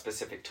talking about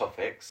specific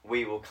topics,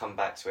 we will come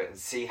back to it and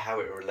see how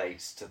it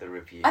relates to the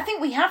review. I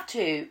think we have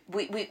to.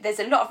 There's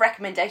a lot of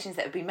recommendations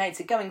that have been made,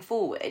 so going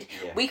forward,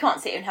 we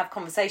can't sit and have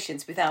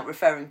conversations without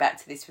referring back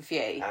to this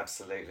review.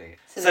 Absolutely.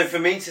 So for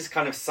me to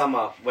kind of sum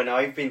up, when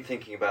I've been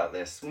thinking about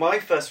this, my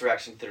first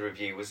reaction to the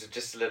review was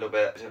just a little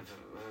bit of...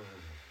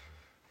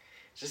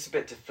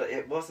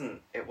 it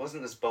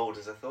wasn't as bold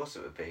as I thought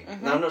it would be.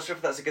 Mm-hmm. Now I'm not sure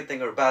if that's a good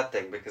thing or a bad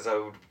thing, because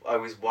I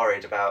was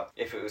worried about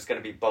if it was going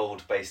to be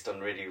bold based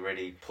on really,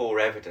 really poor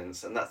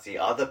evidence, and that's the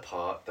other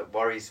part that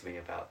worries me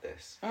about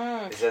this.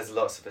 Is there's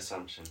lots of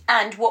assumption.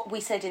 And what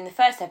we said in the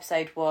first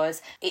episode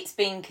was it's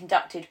being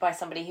conducted by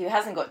somebody who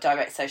hasn't got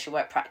direct social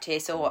work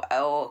practice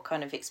or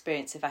kind of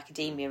experience of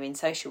academia in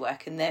social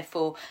work, and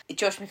therefore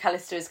Josh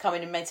McAllister has come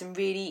in and made some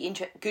really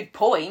good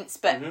points,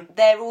 but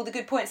they're all the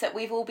good points that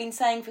we've all been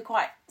saying for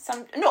quite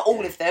some... Not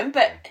all of them,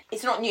 but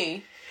it's not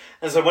new.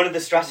 And so one of the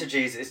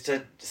strategies is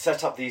to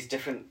set up these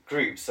different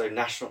groups. So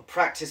National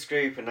Practice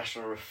Group, a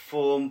National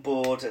Reform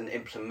Board, an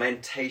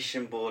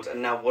Implementation Board.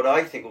 And now what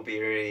I think will be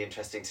really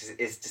interesting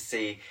is to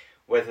see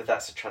whether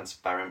that's a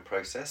transparent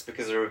process,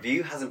 because the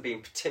review hasn't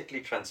been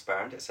particularly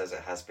transparent. It says it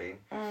has been.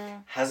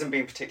 Hasn't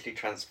been particularly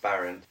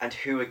transparent. And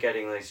who are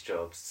getting those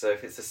jobs? So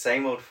if it's the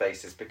same old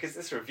faces, because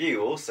this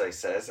review also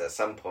says at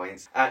some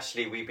points,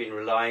 actually we've been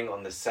relying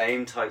on the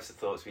same types of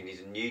thoughts. We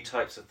need new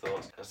types of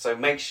thoughts. So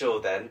make sure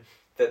then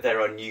that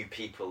there are new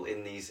people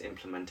in these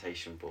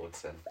implementation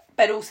boards then.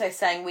 But also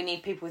saying we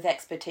need people with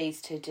expertise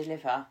to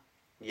deliver.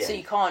 Yeah. So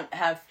you can't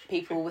have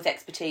people with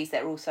expertise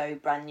that are also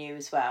brand new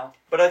as well.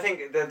 But I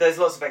think there's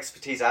lots of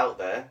expertise out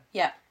there.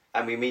 Yeah.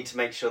 And we need to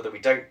make sure that we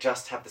don't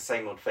just have the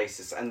same old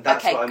faces. And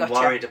that's what I'm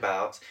worried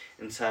about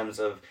in terms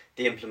of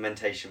the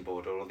implementation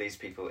board, all of these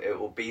people. It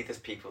will be the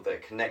people that are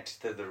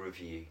connected to the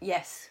review.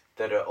 Yes.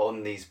 That are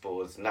on these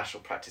boards,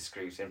 national practice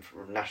groups,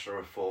 national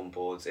reform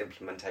boards,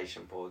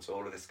 implementation boards,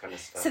 all of this kind of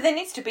stuff. So there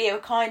needs to be a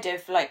kind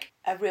of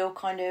a real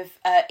kind of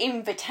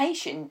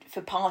invitation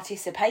for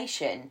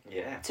participation.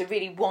 Yeah. To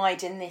really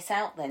widen this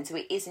out then, so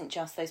it isn't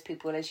just those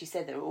people, as you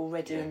said, that are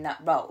already in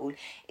that role.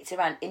 It's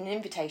around an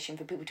invitation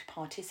for people to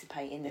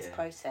participate in this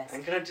process.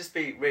 And can I just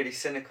be really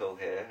cynical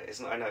here?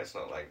 I know it's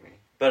not like me,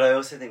 but I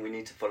also think we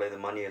need to follow the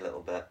money a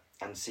little bit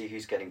and see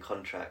who's getting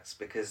contracts,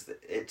 because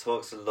it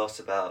talks a lot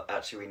about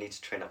actually we need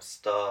to train up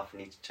staff, we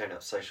need to train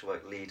up social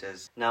work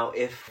leaders. Now,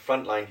 if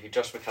Frontline, who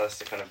Josh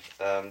McAllister kind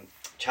of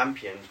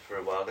championed for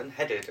a while and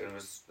headed and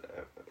was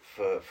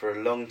for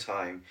a long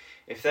time,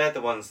 if they're the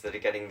ones that are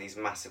getting these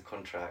massive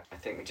contracts, I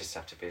think we just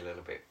have to be a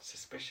little bit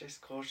suspicious,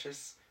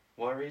 cautious,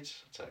 worried.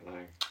 I don't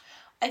know.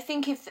 I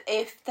think if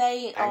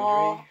they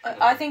Angry?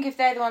 I think if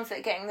they're the ones that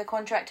are getting the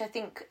contract, I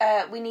think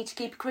we need to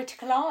keep a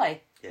critical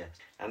eye. Yeah,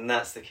 and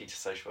that's the key to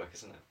social work,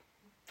 isn't it?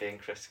 Being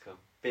critical,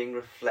 being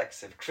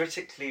reflexive,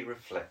 critically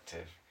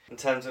reflective. In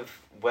terms of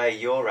where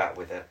you're at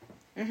with it,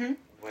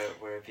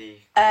 where have you?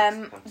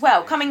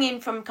 Well, coming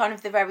in from kind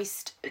of the very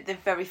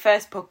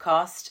first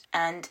podcast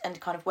and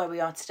kind of where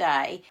we are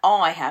today,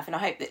 I have, and I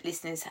hope that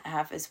listeners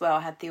have as well,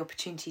 had the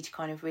opportunity to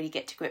kind of really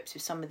get to grips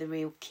with some of the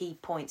real key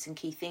points and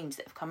key themes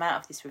that have come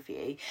out of this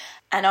review.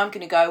 And I'm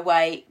going to go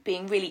away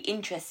being really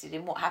interested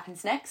in what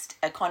happens next.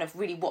 Kind of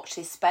really watch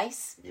this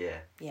space. Yeah.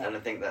 And I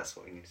think that's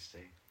what we need to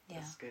do. Yeah.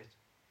 That's good.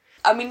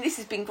 I mean, this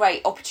has been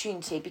great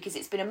opportunity because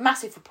it's been a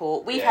massive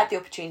report. We've had the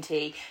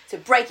opportunity to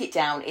break it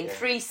down in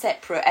 3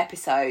 separate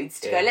episodes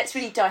to go, let's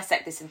really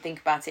dissect this and think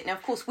about it. Now,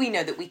 of course, we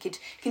know that we could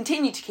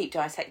continue to keep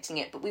dissecting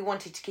it, but we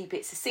wanted to keep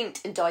it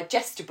succinct and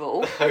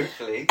digestible.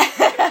 Hopefully.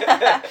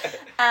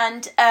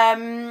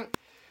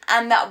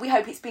 And that we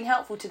hope it's been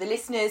helpful to the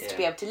listeners to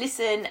be able to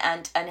listen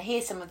and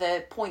hear some of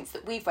the points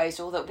that we've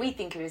raised or that we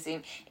think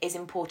is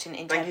important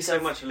in terms of... Thank you so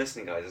much for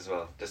listening, guys, as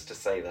well. Just to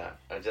say that.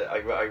 I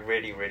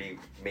really, really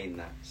mean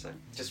that. So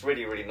just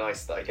really, really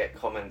nice that I get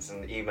comments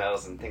and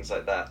emails and things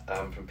like that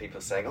from people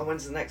saying, oh,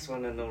 when's the next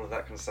one? And all of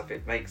that kind of stuff.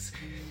 It makes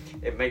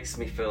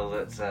me feel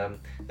that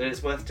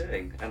it's worth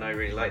doing. And I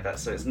really like that.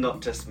 So it's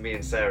not just me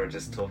and Sarah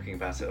just talking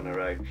about it on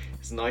our own.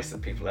 It's nice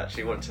that people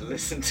actually want to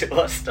listen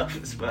to our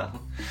stuff as well.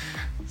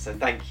 So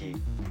thank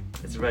you.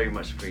 It's very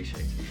much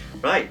appreciated.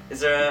 Right, is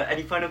there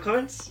any final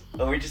comments?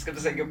 Or are we just going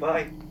to say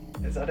goodbye?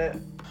 Is that it?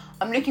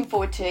 I'm looking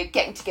forward to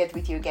getting together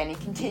with you again and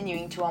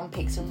continuing to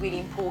unpick some really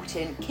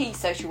important key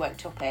social work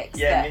topics.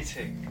 Yeah, me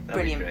too. That'd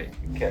brilliant.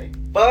 Be great. Okay.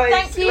 Bye.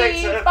 Thank See you.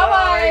 later.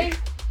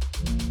 Bye-bye.